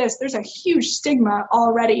off with this. There's a huge stigma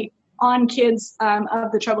already on kids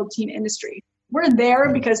of the troubled teen industry. We're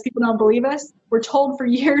there because people don't believe us. We're told for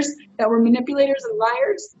years that we're manipulators and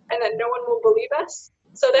liars and that no one will believe us.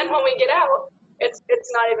 So then when we get out, it's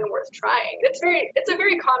not even worth trying. It's a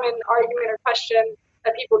very common argument or question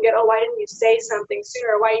that people get, why didn't you say something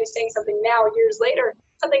sooner? Why are you saying something now, years later?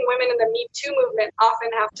 Something women in the Me Too movement often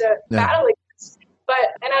have to battle against.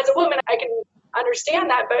 And as a woman, I can understand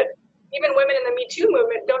that, but even women in the Me Too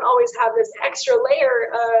movement don't always have this extra layer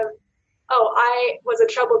of, I was a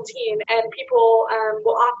troubled teen. And people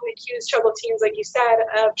will often accuse troubled teens, like you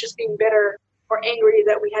said, of just being bitter or angry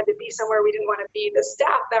that we had to be somewhere we didn't want to be. The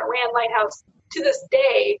staff that ran Lighthouse to this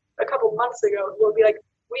day, a couple months ago, will be like,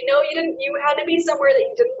 we know you had to be somewhere that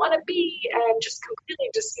you didn't want to be, and just completely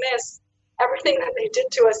dismiss everything that they did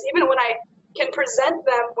to us. Even when I can present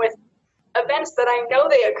them with events that I know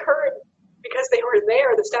they occurred because they were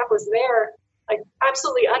there, the staff was there, like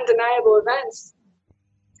absolutely undeniable events.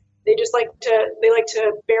 They like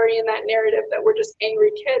to bury in that narrative that we're just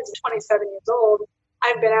angry kids, 27 years old.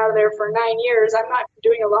 I've been out of there for 9 years. I'm not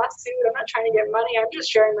doing a lawsuit. I'm not trying to get money. I'm just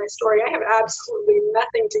sharing my story. I have absolutely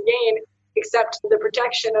nothing to gain except the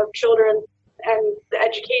protection of children and the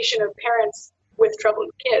education of parents with troubled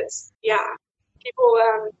kids. Yeah. People,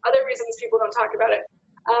 other reasons people don't talk about it.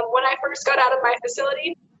 When I first got out of my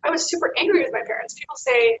facility, I was super angry with my parents.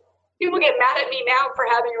 People get mad at me now for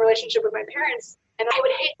having a relationship with my parents, and I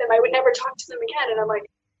would hate them. I would never talk to them again. And I'm like,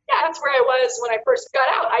 yeah, that's where I was when I first got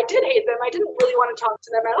out. I did hate them. I didn't really want to talk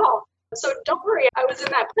to them at all. So don't worry, I was in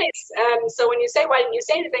that place. And so when you say, why didn't you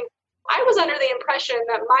say anything? I was under the impression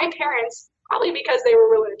that my parents, probably because they were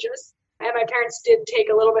religious, and my parents did take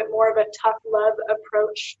a little bit more of a tough love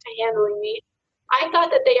approach to handling me, I thought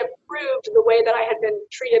that they approved the way that I had been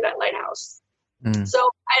treated at Lighthouse. So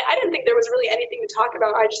I didn't think there was really anything to talk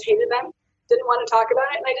about. I just hated them, didn't want to talk about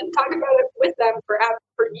it, and I didn't talk about it with them for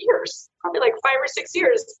years, probably like 5 or 6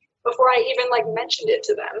 years before I even mentioned it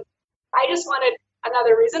to them. I just wanted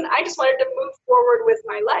another reason. I just wanted to move forward with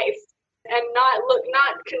my life and not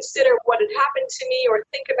consider what had happened to me or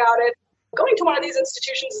think about it. Going to one of these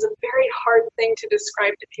institutions is a very hard thing to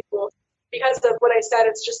describe to people because of what I said.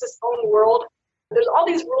 It's just this own world. There's all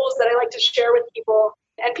these rules that I like to share with people,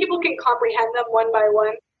 and people can comprehend them one by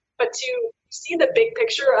one. But to see the big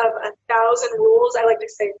picture of 1,000 rules, I like to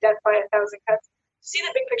say death by 1,000 cuts. See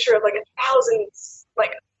the big picture of 1,000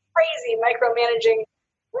 crazy micromanaging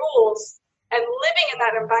rules and living in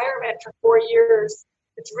that environment for 4 years,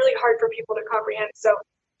 it's really hard for people to comprehend. So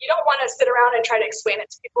you don't want to sit around and try to explain it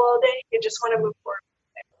to people all day. You just want to move forward.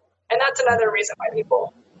 And that's another reason why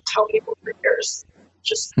people tell people for years.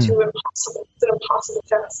 Just too impossible. It's an impossible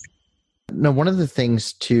task. No, one of the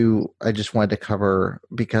things too, I just wanted to cover,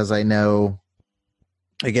 because I know,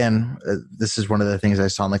 again, this is one of the things I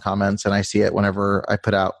saw in the comments, and I see it whenever I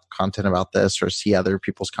put out content about this or see other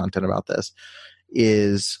people's content about this,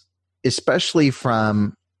 is especially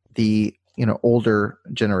from the older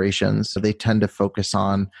generations, they tend to focus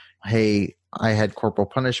on, hey, I had corporal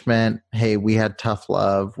punishment. Hey, we had tough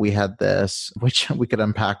love. We had this, which we could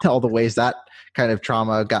unpack all the ways that kind of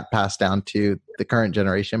trauma got passed down to the current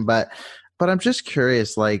generation. But I'm just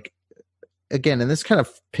curious, again, and this kind of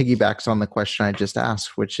piggybacks on the question I just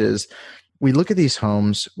asked, which is, we look at these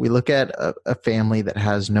homes, we look at a family that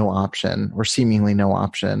has no option or seemingly no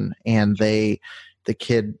option, and the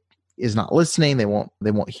kid is not listening. They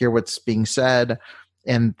won't hear what's being said,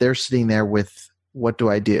 and they're sitting there with, what do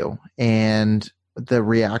I do? And the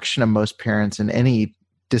reaction of most parents in any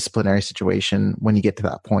disciplinary situation when you get to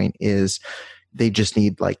that point is they just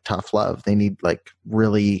need tough love. They need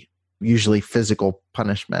really usually physical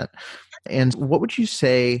punishment. And what would you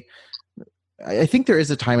say? I think there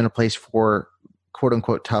is a time and a place for quote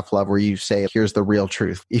unquote tough love where you say, here's the real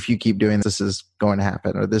truth. If you keep doing this is going to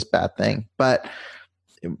happen, or this bad thing. But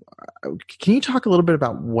can you talk a little bit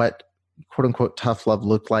about what quote unquote tough love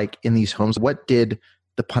looked like in these homes? What did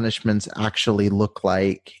the punishments actually look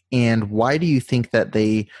like? And why do you think that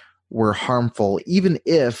they were harmful, even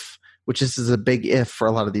if, which this is a big if for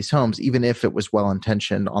a lot of these homes, even if it was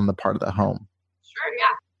well-intentioned on the part of the home? Sure,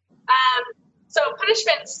 yeah. So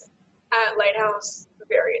punishments at Lighthouse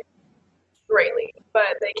varied greatly,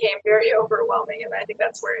 but they came very overwhelming, and I think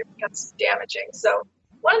that's where it becomes damaging. So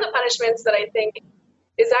one of the punishments that I think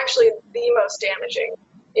is actually the most damaging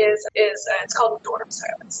is it's called dorm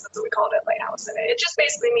silence. That's what we call it at Lighthouse, and it just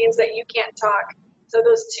basically means that you can't talk. So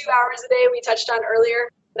those 2 hours a day we touched on earlier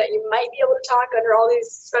that you might be able to talk under all these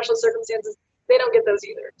special circumstances, they don't get those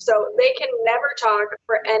either. So they can never talk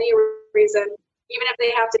for any reason. Even if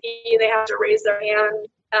they have to pee, they have to raise their hand,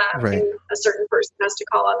 and a certain person has to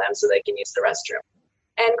call on them so they can use the restroom.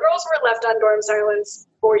 And girls were left on dorm silence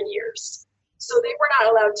for years. So they were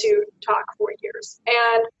not allowed to talk for years.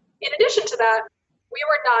 And in addition to that, we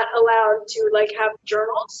were not allowed to have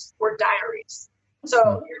journals or diaries. So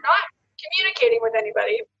you're not communicating with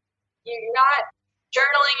anybody. You're not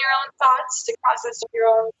journaling your own thoughts to process your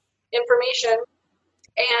own information.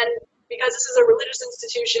 And because this is a religious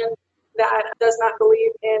institution that does not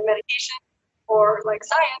believe in medication or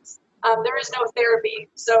science, there is no therapy.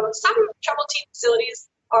 So some troubled teen facilities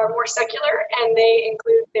are more secular, and they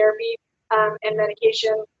include therapy and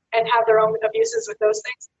medication and have their own abuses with those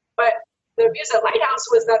things. But the abuse at Lighthouse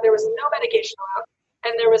was that there was no medication allowed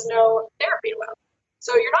and there was no therapy allowed.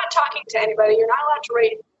 So you're not talking to anybody. You're not allowed to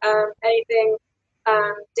write anything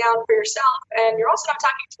down for yourself, and you're also not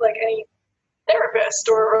talking to any therapist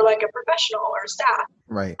or a professional or staff.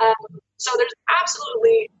 Right. So there's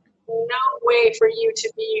absolutely no way for you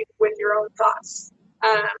to be with your own thoughts.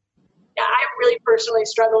 I really personally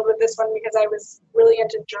struggled with this one because I was really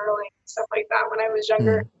into journaling and stuff like that when I was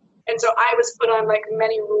younger. And so I was put on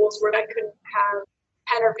many rules where I couldn't have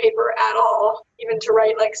pen or paper at all, even to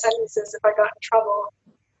write sentences if I got in trouble,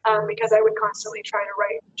 because I would constantly try to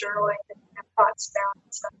write journaling and thoughts down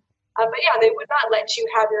and stuff. But yeah, they would not let you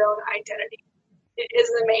have your own identity. It is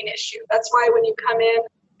the main issue. That's why when you come in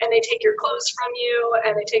and they take your clothes from you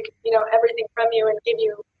and they take everything from you and give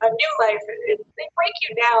you a new life, they break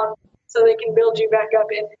you down so they can build you back up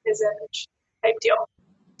in his image type deal.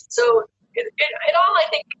 So it all, I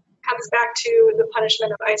think, comes back to the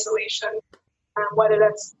punishment of isolation, whether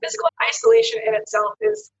that's physical isolation in itself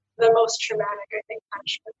is the most traumatic, I think,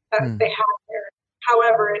 punishment that they have there,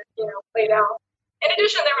 however it played out. In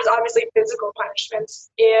addition, there was obviously physical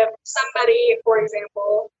punishments. If somebody, for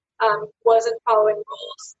example, wasn't following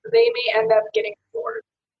rules, they may end up getting floored.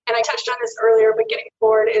 And I touched on this earlier, but getting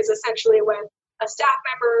floored is essentially when a staff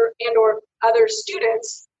member and or other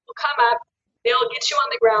students will come up, they'll get you on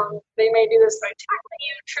the ground. They may do this by tackling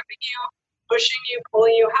you, tripping you, pushing you,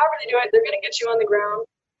 pulling you, however they do it, they're going to get you on the ground.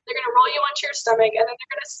 They're going to roll you onto your stomach, and then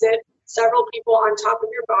they're going to sit several people on top of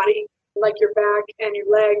your body, like your back and your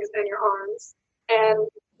legs and your arms. And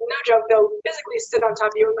no joke, they'll physically sit on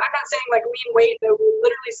top of you. I'm not saying lean weight, they'll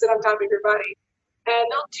literally sit on top of your body. And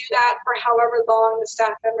they'll do that for however long the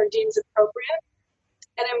staff member deems appropriate.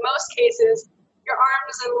 And in most cases, your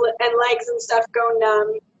arms and legs and stuff go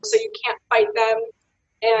numb, so you can't fight them.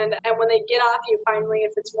 And when they get off you finally,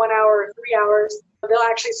 if it's 1 hour or 3 hours, they'll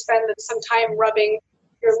actually spend some time rubbing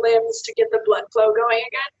your limbs to get the blood flow going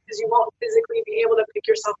again, because you won't physically be able to pick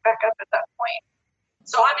yourself back up at that point.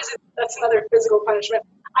 So obviously that's another physical punishment.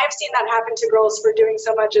 I've seen that happen to girls for doing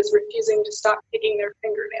so much as refusing to stop picking their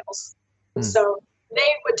fingernails. So they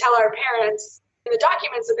would tell our parents, in the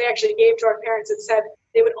documents that they actually gave to our parents, it said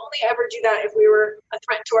they would only ever do that if we were a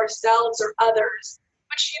threat to ourselves or others,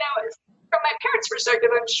 which, from my parents' perspective,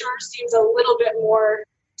 I'm sure seems a little bit more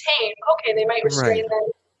tame. Okay, they might restrain them.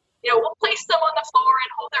 We'll place them on the floor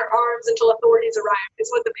and hold their arms until authorities arrive, is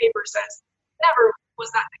what the paper says. Never was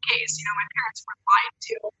that the case. My parents were lied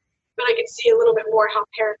to, but I could see a little bit more how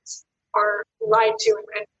parents are lied to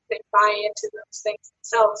and they buy into those things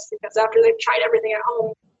themselves, because after they've tried everything at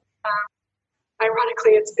home,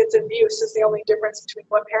 ironically, it's abuse is the only difference between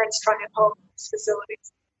what parents try at home in these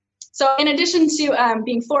facilities. So in addition to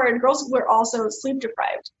being floored, girls were also sleep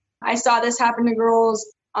deprived. I saw this happen to girls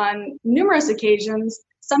on numerous occasions.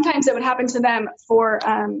 Sometimes it would happen to them for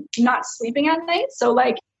not sleeping at night. So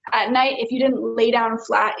at night, if you didn't lay down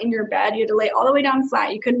flat in your bed, you had to lay all the way down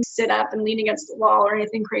flat. You couldn't sit up and lean against the wall or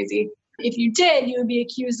anything crazy. If you did, you would be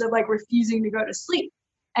accused of refusing to go to sleep.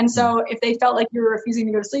 And so if they felt like you were refusing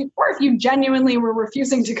to go to sleep, or if you genuinely were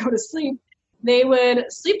refusing to go to sleep, they would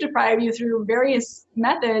sleep deprive you through various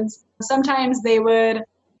methods. Sometimes they would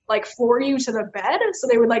floor you to the bed. So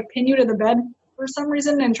they would pin you to the bed for some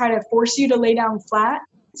reason and try to force you to lay down flat.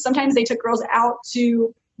 Sometimes they took girls out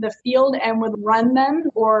to the field and would run them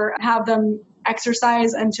or have them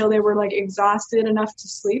exercise until they were exhausted enough to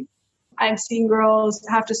sleep. I've seen girls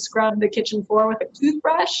have to scrub the kitchen floor with a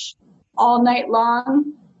toothbrush all night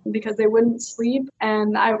long because they wouldn't sleep.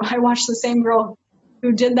 And I watched the same girl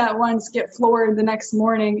who did that once get floored the next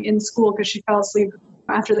morning in school because she fell asleep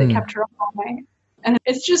after they kept her up all night. And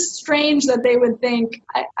it's just strange that they would think,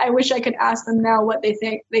 I wish I could ask them now what they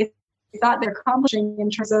think they thought they're accomplishing in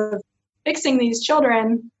terms of fixing these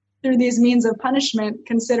children through these means of punishment,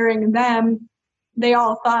 considering them, they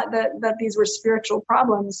all thought that these were spiritual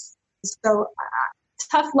problems. So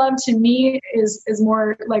tough love to me is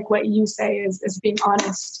more like what you say is being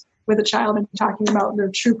honest with a child and talking about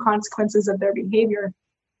the true consequences of their behavior.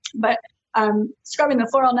 But scrubbing the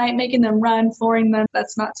floor all night, making them run, flooring them,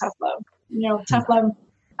 that's not tough love. Tough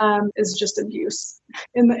love is just abuse.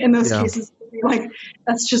 In those cases, like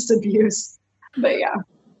that's just abuse. But yeah.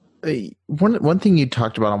 One thing you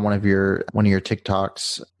talked about on one of your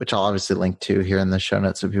TikToks, which I'll obviously link to here in the show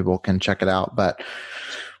notes so people can check it out. But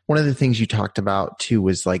one of the things you talked about too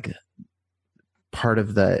was like part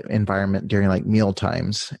of the environment during like meal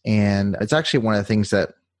times. And it's actually one of the things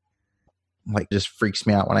that like just freaks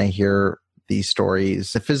me out when I hear these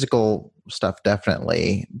stories. The physical stuff,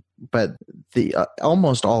 definitely, but the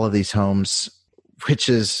almost all of these homes, which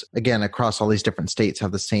is again across all these different states,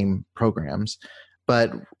 have the same programs,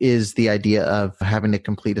 but is the idea of having to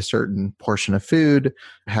complete a certain portion of food,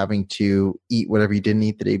 having to eat whatever you didn't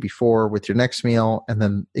eat the day before with your next meal, and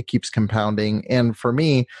then it keeps compounding. And for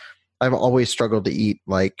me, I've always struggled to eat,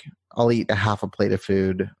 like I'll eat a half a plate of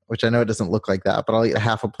food, which I know it doesn't look like that, but I'll eat a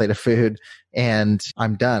half a plate of food and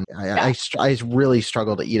I'm done. I really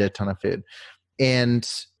struggle to eat a ton of food. And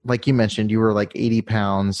like you mentioned, you were like 80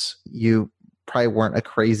 pounds. You probably weren't a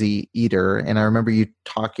crazy eater. And I remember you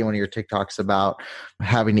talking on one of your TikToks about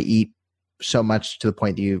having to eat so much to the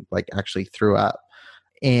point that you like actually threw up.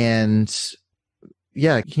 And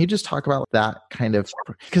yeah, can you just talk about that kind of,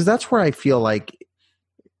 because that's where I feel like,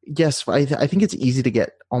 yes, I think it's easy to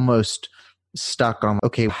get almost stuck on,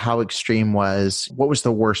 okay, how extreme what was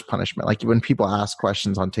the worst punishment? Like when people ask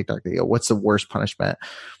questions on TikTok, they go, what's the worst punishment?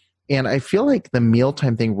 And I feel like the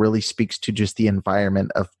mealtime thing really speaks to just the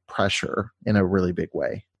environment of pressure in a really big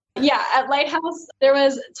way. Yeah, at Lighthouse, there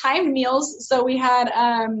was timed meals. So we had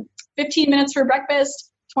 15 minutes for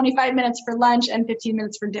breakfast, 25 minutes for lunch, and 15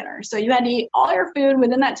 minutes for dinner. So you had to eat all your food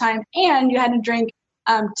within that time, and you had to drink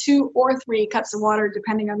 2 or 3 cups of water,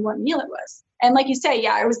 depending on what meal it was. And like you say,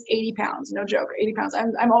 yeah, I was 80 pounds, no joke, 80 pounds.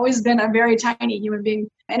 I've always been a very tiny human being.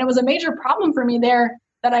 And it was a major problem for me there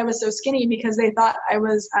that I was so skinny because they thought I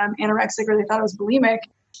was anorexic or they thought I was bulimic,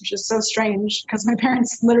 which is so strange because my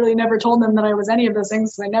parents literally never told them that I was any of those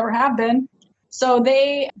things. So I never have been. So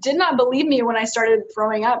they did not believe me when I started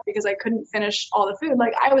throwing up because I couldn't finish all the food.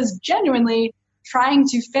 Like I was genuinely trying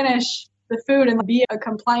to finish the food and be a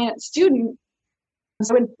compliant student.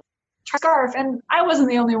 So I would try scarf, and I wasn't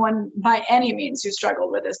the only one by any means who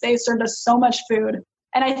struggled with this. They served us so much food.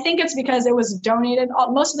 And I think it's because it was donated.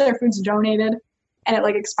 Most of their food's donated. And it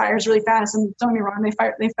like expires really fast. And don't get me wrong,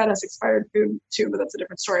 they fed us expired food too, but that's a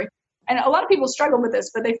different story. And a lot of people struggle with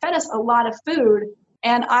this, but they fed us a lot of food.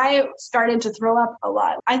 And I started to throw up a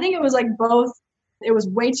lot. I think it was like both. It was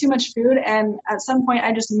way too much food. And at some point,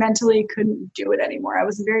 I just mentally couldn't do it anymore. I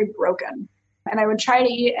was very broken. And I would try to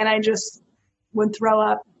eat and I just would throw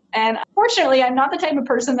up. And fortunately, I'm not the type of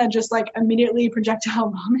person that just like immediately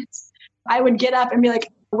projectile vomits. I would get up and be like,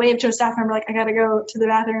 wave to a staff member, like, I got to go to the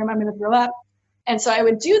bathroom. I'm going to throw up. And so I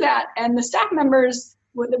would do that, and the staff members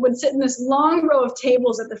would sit in this long row of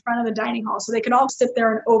tables at the front of the dining hall, so they could all sit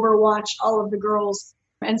there and overwatch all of the girls.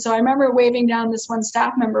 And so I remember waving down this one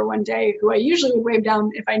staff member one day, who I usually would wave down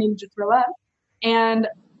if I needed to throw up. And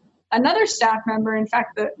another staff member, in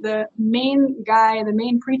fact, the main guy, the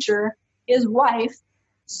main preacher, his wife,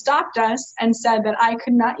 stopped us and said that I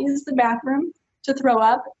could not use the bathroom to throw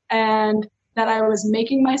up, and that I was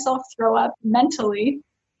making myself throw up mentally.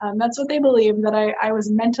 That's what they believed, that I was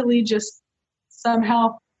mentally just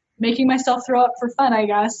somehow making myself throw up for fun, I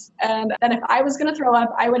guess. And that if I was going to throw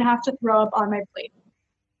up, I would have to throw up on my plate.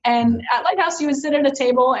 And at Lighthouse, you would sit at a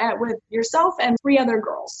table with yourself and 3 other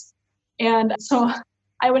girls. And so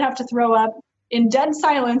I would have to throw up in dead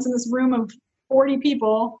silence in this room of 40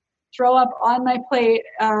 people, throw up on my plate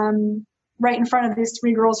right in front of these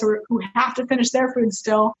 3 girls who have to finish their food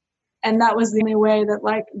still. And that was the only way that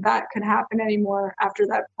like that could happen anymore after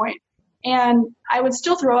that point. And I would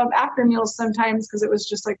still throw up after meals sometimes because it was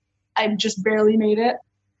just like I just barely made it.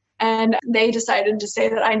 And they decided to say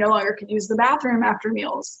that I no longer could use the bathroom after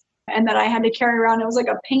meals and that I had to carry around, it was like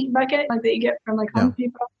a paint bucket like that you get from like Home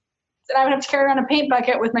Depot. And I would have to carry around a paint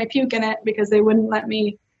bucket with my puke in it because they wouldn't let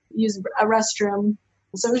me use a restroom.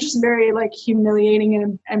 So it was just very like humiliating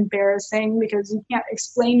and embarrassing because you can't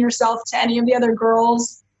explain yourself to any of the other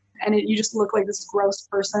girls. And you just look like this gross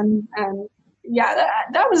person. And yeah,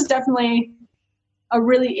 that was definitely a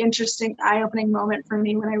really interesting, eye-opening moment for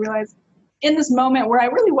me when I realized in this moment where I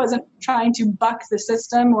really wasn't trying to buck the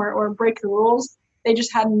system or break the rules, they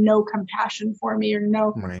just had no compassion for me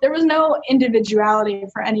there was no individuality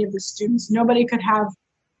for any of the students. Nobody could have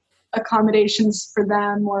accommodations for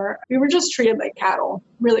them, or we were just treated like cattle.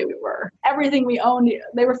 Really, we were. Everything we owned,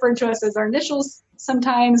 they referred to us as our initials.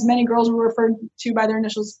 Sometimes many girls were referred to by their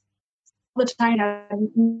initials all the time, had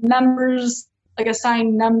numbers, like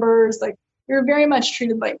assigned numbers, like we were very much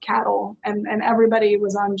treated like cattle, and everybody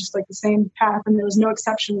was on just like the same path, and there was no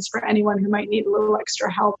exceptions for anyone who might need a little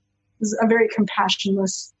extra help. It was a very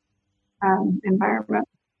compassionless environment.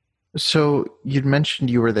 So you'd mentioned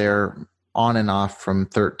you were there on and off from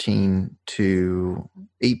 13 to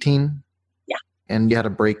 18? Yeah. And you had a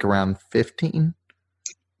break around 15?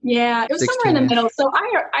 Yeah, it was somewhere in the middle. So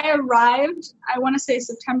I arrived, I want to say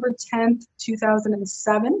September 10th,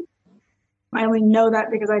 2007. I only know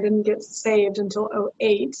that because I didn't get saved until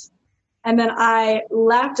 2008. And then I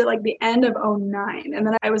left at like the end of 2009. And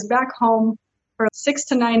then I was back home for 6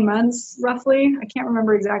 to 9 months, roughly. I can't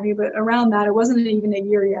remember exactly, but around that. It wasn't even a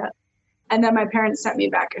year yet. And then my parents sent me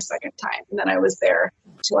back a second time. And then I was there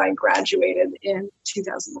until I graduated in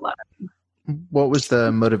 2011. What was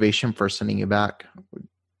the motivation for sending you back?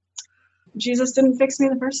 Jesus didn't fix me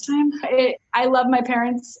the first time. I love my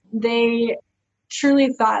parents. They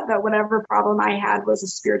truly thought that whatever problem I had was a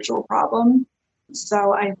spiritual problem.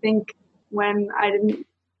 So I think when I didn't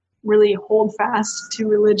really hold fast to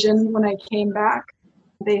religion when I came back,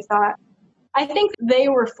 I think they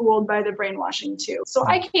were fooled by the brainwashing too. So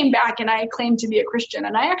I came back and I claimed to be a Christian,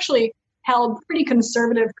 and I actually held pretty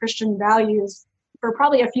conservative Christian values for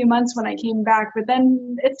probably a few months when I came back, but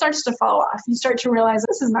then it starts to fall off. You start to realize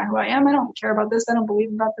this is not who I am. I don't care about this. I don't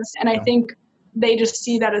believe about this. And I think they just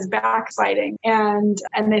see that as backsliding, and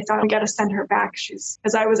they thought, we got to send her back.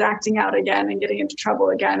 Because I was acting out again and getting into trouble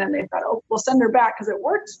again. And they thought, oh, we'll send her back because it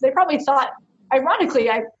worked. They probably thought,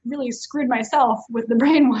 ironically, I really screwed myself with the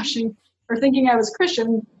brainwashing for thinking I was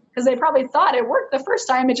Christian, because they probably thought it worked the first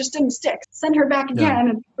time. It just didn't stick. Send her back again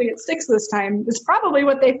and it sticks this time. It's probably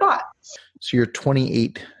what they thought. So you're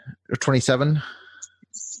 28 or 27?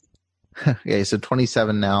 Okay, so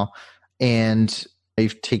 27 now. And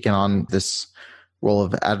you've taken on this role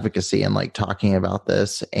of advocacy and like talking about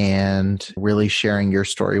this and really sharing your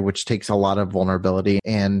story, which takes a lot of vulnerability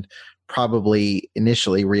and probably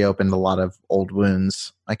initially reopened a lot of old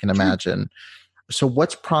wounds, I can imagine. So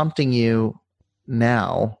what's prompting you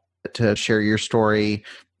now to share your story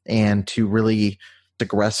and to really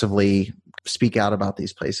aggressively speak out about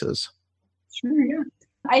these places? Sure, yeah.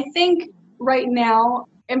 I think right now,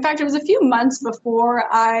 in fact, it was a few months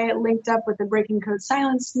before I linked up with the Breaking Code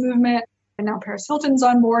Silence movement, and now Paris Hilton's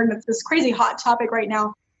on board, and it's this crazy hot topic right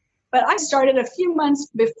now. But I started a few months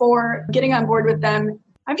before getting on board with them.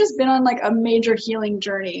 I've just been on like a major healing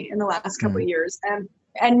journey in the last couple of years.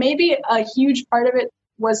 And maybe a huge part of it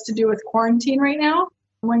was to do with quarantine right now.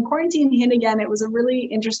 When quarantine hit again, it was a really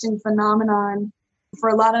interesting phenomenon for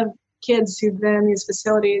a lot of kids who've been in these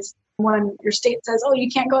facilities. When your state says, oh, you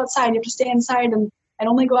can't go outside, you have to stay inside and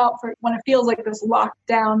only go out for when it feels like this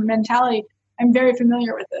lockdown mentality. I'm very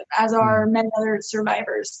familiar with it, as are many other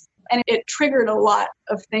survivors. And it triggered a lot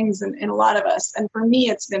of things in a lot of us. And for me,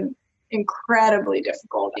 it's been incredibly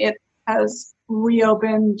difficult. It has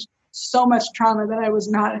reopened so much trauma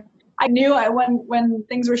that I knew when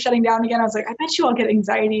things were shutting down again, I was like, I bet you I'll get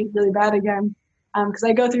anxiety really bad again. Because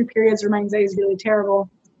I go through periods where my anxiety is really terrible.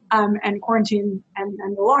 And quarantine and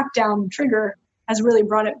the lockdown trigger has really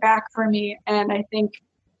brought it back for me. And I think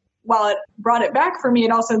while it brought it back for me,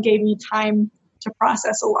 it also gave me time to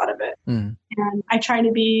process a lot of it. And I try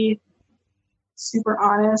to be super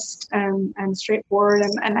honest and straightforward.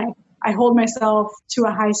 And I hold myself to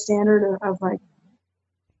a high standard of like,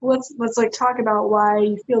 let's like talk about why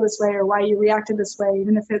you feel this way or why you reacted this way,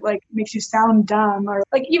 even if it like makes you sound dumb, or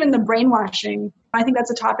like even the brainwashing. I think that's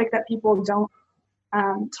a topic that people don't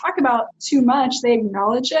talk about too much. They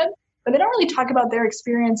acknowledge it, but they don't really talk about their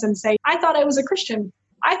experience and say, I thought I was a Christian.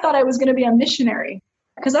 I thought I was going to be a missionary.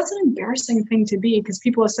 Because that's an embarrassing thing to be, because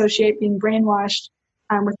people associate being brainwashed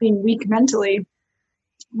with being weak mentally.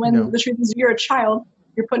 When the truth is, you're a child,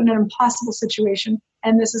 you're put in an impossible situation,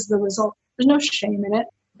 and this is the result. There's no shame in it.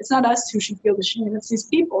 It's not us who should feel the shame. It's these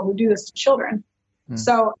people who do this to children.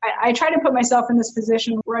 So I try to put myself in this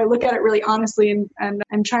position where I look at it really honestly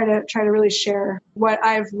and try to really share what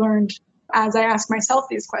I've learned as I ask myself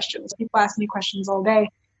these questions. People ask me questions all day.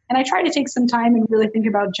 And I try to take some time and really think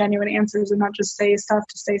about genuine answers and not just say stuff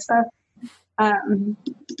to say stuff.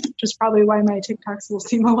 Which is probably why my TikToks will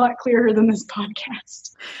seem a lot clearer than this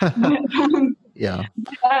podcast. Yeah.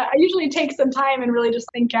 I usually take some time and really just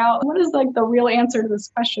think out what is like the real answer to this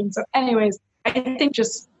question. So anyways, I think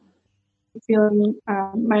just feeling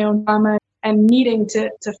my own trauma and needing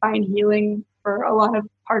to find healing for a lot of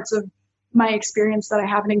parts of my experience that I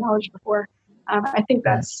haven't acknowledged before. I think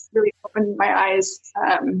that's really opened my eyes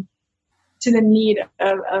to the need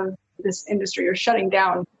of this industry, or shutting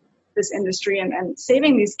down this industry and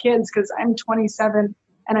saving these kids, because I'm 27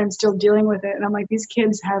 and I'm still dealing with it. And I'm like, these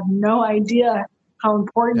kids have no idea how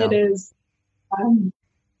important it is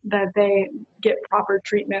that they get proper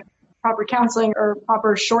treatment, proper counseling, or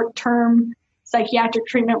proper short-term psychiatric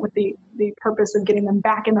treatment with the purpose of getting them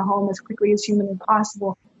back in the home as quickly as humanly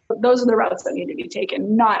possible. But those are the routes that need to be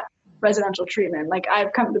taken, not residential treatment. Like,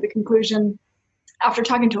 I've come to the conclusion after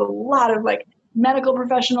talking to a lot of like medical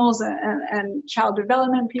professionals and child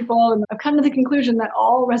development people, and I've come to the conclusion that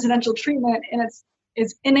all residential treatment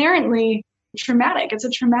is inherently traumatic. It's a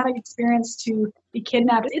traumatic experience to be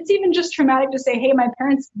kidnapped. It's even just traumatic to say, hey, my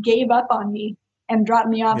parents gave up on me and dropped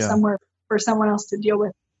me off somewhere for someone else to deal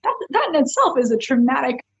with. That in itself is a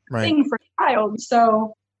traumatic thing for a child.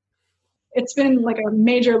 So it's been like a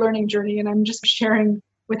major learning journey, and I'm just sharing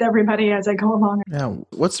with everybody as I go along. Yeah.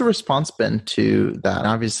 What's the response been to that?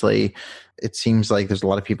 Obviously, it seems like there's a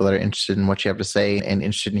lot of people that are interested in what you have to say and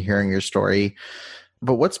interested in hearing your story.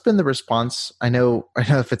 But what's been the response? I know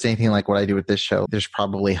if it's anything like what I do with this show, there's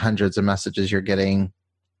probably hundreds of messages you're getting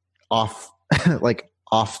off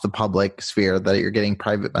the public sphere, that you're getting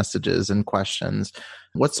private messages and questions.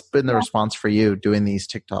 What's been the response for you doing these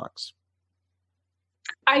TikToks?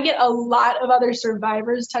 I get a lot of other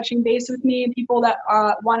survivors touching base with me, people that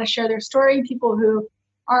want to share their story, people who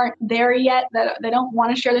aren't there yet, that they don't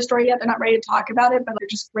want to share their story yet. They're not ready to talk about it, but they're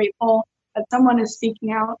just grateful that someone is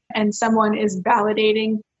speaking out and someone is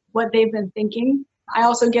validating what they've been thinking. I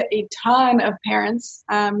also get a ton of parents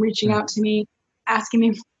reaching out to me, asking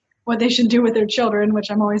me what they should do with their children, which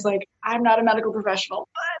I'm always like, I'm not a medical professional,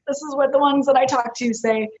 but this is what the ones that I talk to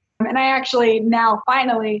say. And I actually now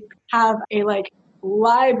finally have a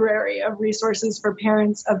library of resources for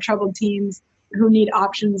parents of troubled teens who need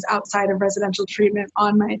options outside of residential treatment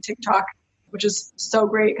on my TikTok, which is so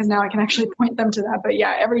great because now I can actually point them to that. But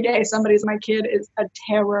yeah, every day my kid is a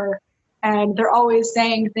terror, and they're always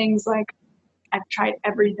saying things like, I've tried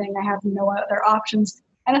everything, I have no other options.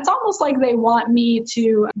 And it's almost like they want me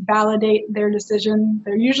to validate their decision.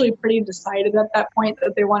 They're usually pretty decided at that point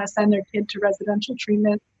that they want to send their kid to residential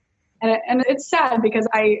treatment. And it's sad because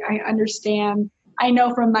I understand. I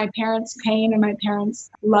know from my parents' pain and my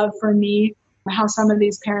parents' love for me how some of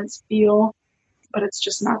these parents feel, but it's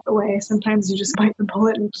just not the way. Sometimes you just bite the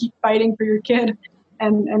bullet and keep fighting for your kid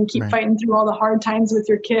and keep fighting through all the hard times with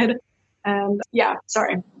your kid. And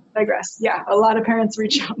digress. Yeah, a lot of parents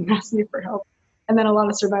reach out and ask me for help. And then a lot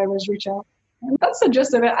of survivors reach out. And that's the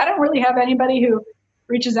gist of it. I don't really have anybody who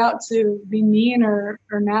reaches out to be mean or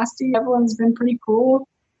nasty. Everyone's been pretty cool.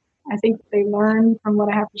 I think they learn from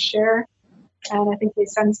what I have to share. And I think they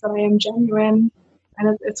sense that I am genuine.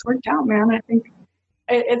 And it's worked out, man. I think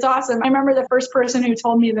it's awesome. I remember the first person who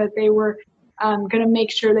told me that they were going to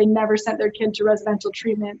make sure they never sent their kid to residential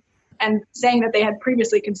treatment, and saying that they had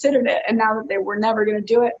previously considered it and now that they were never going to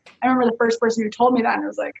do it. I remember the first person who told me that, and I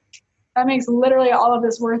was like, that makes literally all of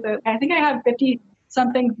this worth it. I think I have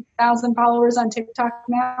 50-something thousand followers on TikTok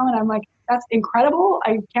now, and I'm like, that's incredible.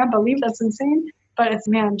 I can't believe that's insane. But it's,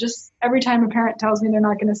 man, just every time a parent tells me they're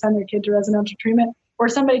not going to send their kid to residential treatment, or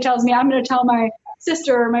somebody tells me I'm going to tell my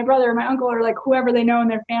sister or my brother or my uncle or whoever they know in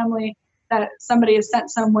their family that somebody is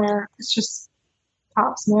sent somewhere, it's just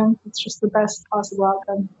tops, man. It's just the best possible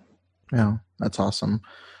outcome. Yeah, that's awesome.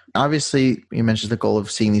 Obviously, you mentioned the goal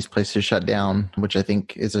of seeing these places shut down, which I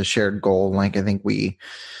think is a shared goal. I think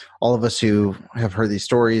all of us who have heard these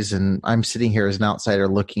stories, and I'm sitting here as an outsider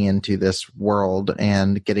looking into this world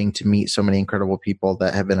and getting to meet so many incredible people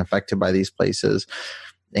that have been affected by these places.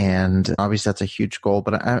 And obviously that's a huge goal,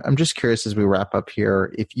 but I'm just curious as we wrap up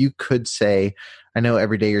here, if you could say, I know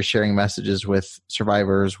every day you're sharing messages with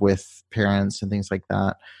survivors, with parents and things like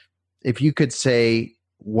that. If you could say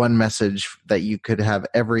one message that you could have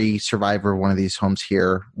every survivor of one of these homes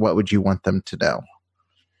hear, what would you want them to know?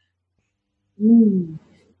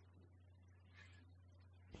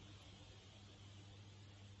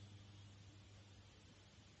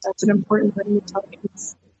 That's an important thing to tell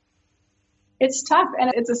kids. It's tough,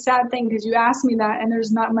 and it's a sad thing because you ask me that, and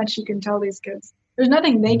there's not much you can tell these kids. There's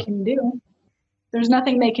nothing they can do. There's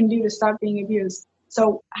nothing they can do to stop being abused.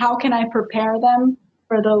 So how can I prepare them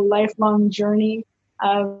for the lifelong journey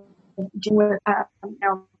of dealing with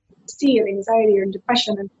and anxiety or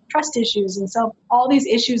depression and trust issues and all these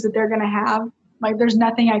issues that they're going to have Like there's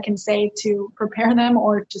nothing I can say to prepare them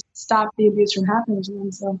or to stop the abuse from happening to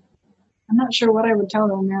them. So I'm not sure what I would tell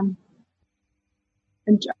them, man.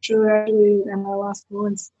 And actually, and I lost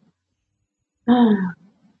words. I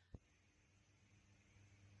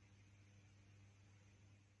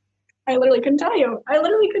literally couldn't tell you.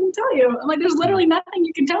 I'm like, there's literally nothing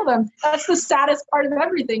you can tell them. That's the saddest part of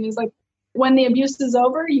everything is like, when the abuse is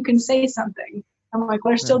over, you can say something. I'm like,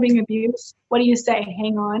 they're still being abused. What do you say?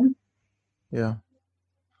 Hang on. Yeah.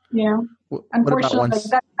 You know, unfortunately,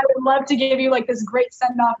 I would love to give you like this great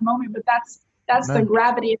send-off moment, but that's the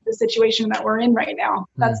gravity of the situation that we're in right now.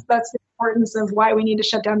 That's the importance of why we need to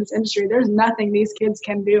shut down this industry. There's nothing these kids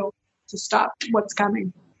can do to stop what's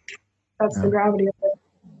coming. That's the gravity of it.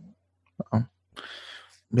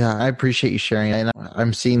 Yeah, I appreciate you sharing. And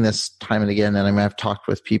I'm seeing this time and again, and I've talked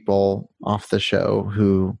with people off the show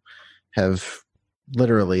who have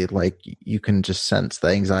literally, like, you can just sense the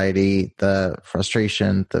anxiety, the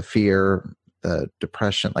frustration, the fear, the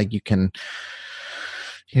depression. Like you can,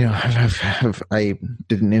 you know, I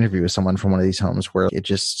did an interview with someone from one of these homes where it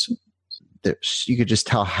just, you could just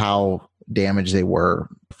tell how damaged they were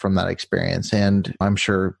from that experience. And I'm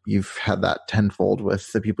sure you've had that tenfold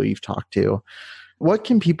with the people you've talked to. What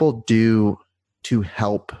can people do to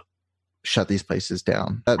help shut these places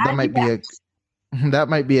down? That might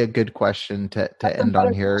be a good question to end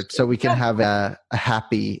on here, so we can have a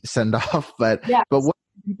happy send off. But what can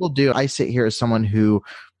people do? I sit here as someone who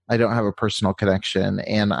I don't have a personal connection,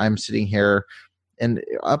 and I'm sitting here, and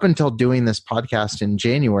up until doing this podcast in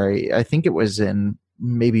January, I think it was in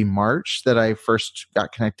maybe March that I first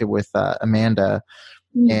got connected with Amanda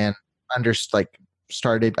and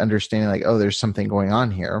started understanding like, oh, there's something going on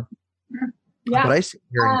here. Yeah. But I sit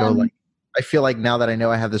here and go like, I feel like now that I know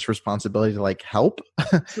I have this responsibility to like help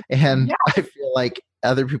and I feel like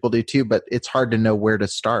other people do too, but it's hard to know where to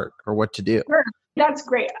start or what to do. Sure. That's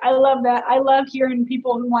great. I love that. I love hearing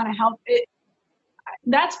people who want to help.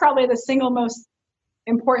 That's probably the single most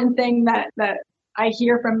important thing that I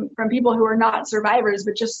hear from people who are not survivors,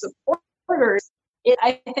 but just supporters.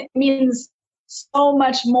 I think means so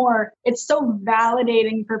much more. It's so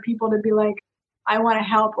validating for people to be like, I want to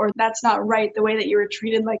help, or that's not right the way that you were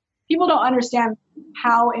treated. Like, people don't understand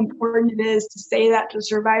how important it is to say that to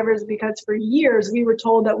survivors, because for years we were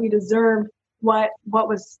told that we deserved what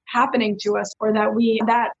was happening to us, or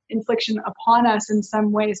that infliction upon us in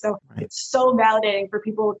some way. So it's so validating for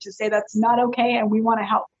people to say that's not okay and we want to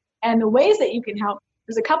help. And the ways that you can help,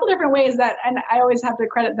 there's a couple different ways that, and I always have to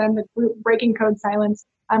credit them, the group Breaking Code Silence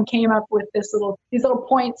came up with these little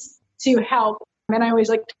points to help. And I always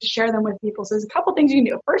like to share them with people. So there's a couple things you can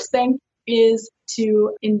do. First thing is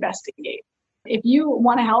to investigate. If you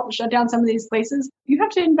want to help shut down some of these places, you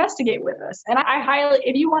have to investigate with us. And I highly,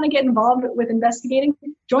 if you want to get involved with investigating,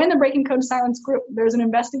 join the Breaking Code Silence group. There's an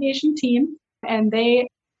investigation team, and they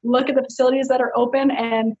look at the facilities that are open,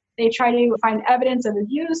 and they try to find evidence of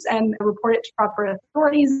abuse and report it to proper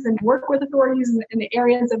authorities and work with authorities in the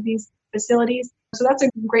areas of these facilities. So that's a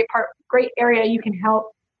great area you can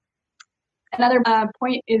help. Another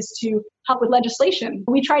point is to help with legislation.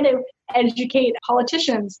 We try to educate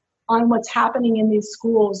politicians on what's happening in these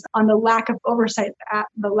schools, on the lack of oversight,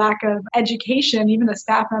 the lack of education, even the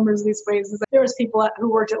staff members of these places. There was people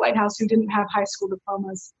who worked at Lighthouse who didn't have high school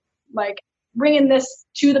diplomas. Like, bringing this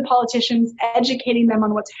to the politicians, educating them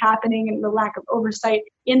on what's happening and the lack of oversight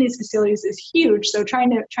in these facilities is huge. So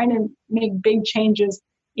trying to make big changes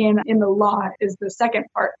in the law is the second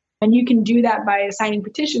part. And you can do that by signing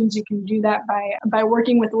petitions. You can do that by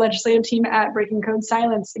working with the legislative team at Breaking Code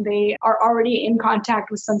Silence. They are already in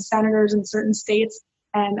contact with some senators in certain states,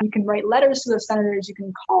 and you can write letters to those senators. You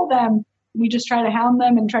can call them. We just try to hound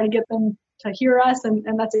them and try to get them to hear us, and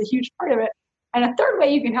that's a huge part of it. And a third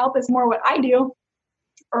way you can help is more what I do,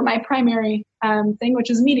 or my primary thing,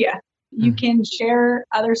 which is media. You can share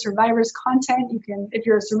other survivors' content. You can, if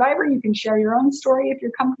you're a survivor, you can share your own story if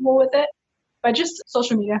you're comfortable with it. But just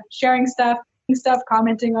social media, sharing stuff,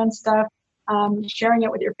 commenting on stuff, sharing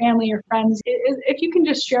it with your family, your friends. If you can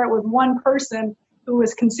just share it with one person who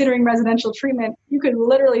is considering residential treatment, you could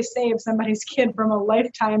literally save somebody's kid from a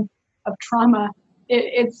lifetime of trauma.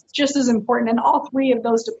 It's just as important. And all three of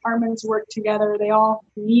those departments work together. They all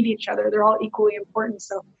need each other. They're all equally important.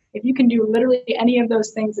 So if you can do literally any of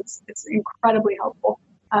those things, it's incredibly helpful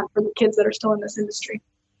for the kids that are still in this industry.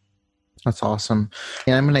 That's awesome.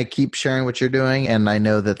 And I'm going to keep sharing what you're doing. And I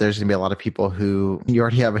know that there's going to be a lot of people who, you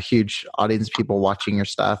already have a huge audience of people watching your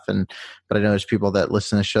stuff. But I know there's people that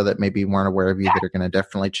listen to the show that maybe weren't aware of you that are going to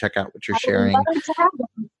definitely check out what you're sharing.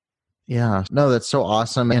 Yeah, no, that's so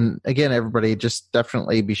awesome. And again, everybody, just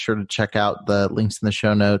definitely be sure to check out the links in the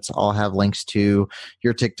show notes. I'll have links to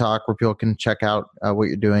your TikTok where people can check out what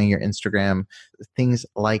you're doing, your Instagram, things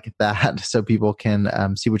like that, so people can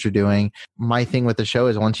see what you're doing. My thing with the show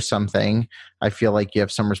is once you do something, I feel like you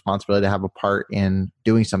have some responsibility to have a part in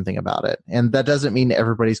doing something about it. And that doesn't mean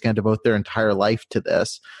everybody's going to devote their entire life to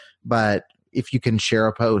this, but if you can share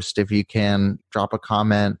a post, if you can drop a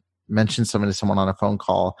comment, mention something to someone on a phone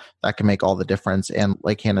call, that can make all the difference. And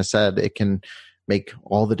like Hannah said, it can make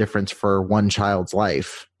all the difference for one child's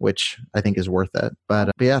life, which I think is worth it.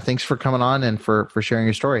 But yeah, thanks for coming on and for sharing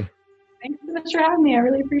your story. Thanks so much for having me. I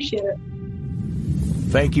really appreciate it.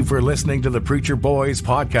 Thank you for listening to the Preacher Boys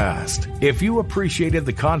podcast. If you appreciated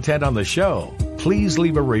the content on the show, please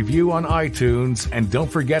leave a review on iTunes and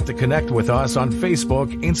don't forget to connect with us on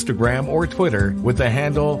Facebook, Instagram, or Twitter with the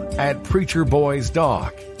handle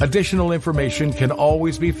 @PreacherBoysDoc. Additional information can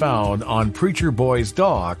always be found on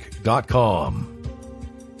PreacherBoysDoc.com.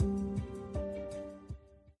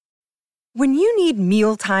 When you need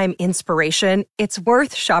mealtime inspiration, it's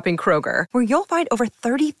worth shopping Kroger, where you'll find over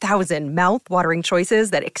 30,000 mouth-watering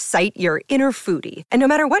choices that excite your inner foodie. And no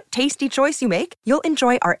matter what tasty choice you make, you'll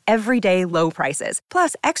enjoy our everyday low prices,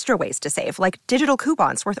 plus extra ways to save, like digital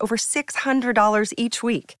coupons worth over $600 each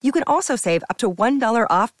week. You can also save up to $1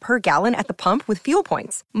 off per gallon at the pump with fuel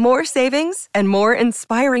points. More savings and more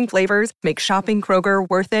inspiring flavors make shopping Kroger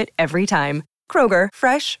worth it every time. Kroger,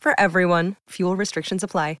 fresh for everyone. Fuel restrictions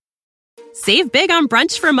apply. Save big on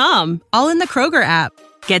brunch for mom, all in the Kroger app.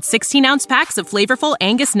 Get 16-ounce packs of flavorful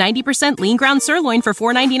Angus 90% lean ground sirloin for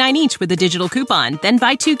 $4.99 each with a digital coupon. Then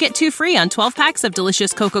buy 2, get 2 free on 12 packs of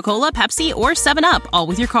delicious Coca-Cola, Pepsi, or 7-Up, all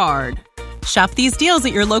with your card. Shop these deals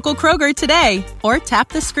at your local Kroger today, or tap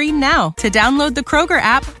the screen now to download the Kroger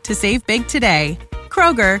app to save big today.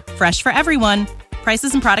 Kroger, fresh for everyone.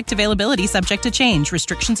 Prices and product availability subject to change.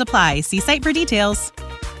 Restrictions apply. See site for details.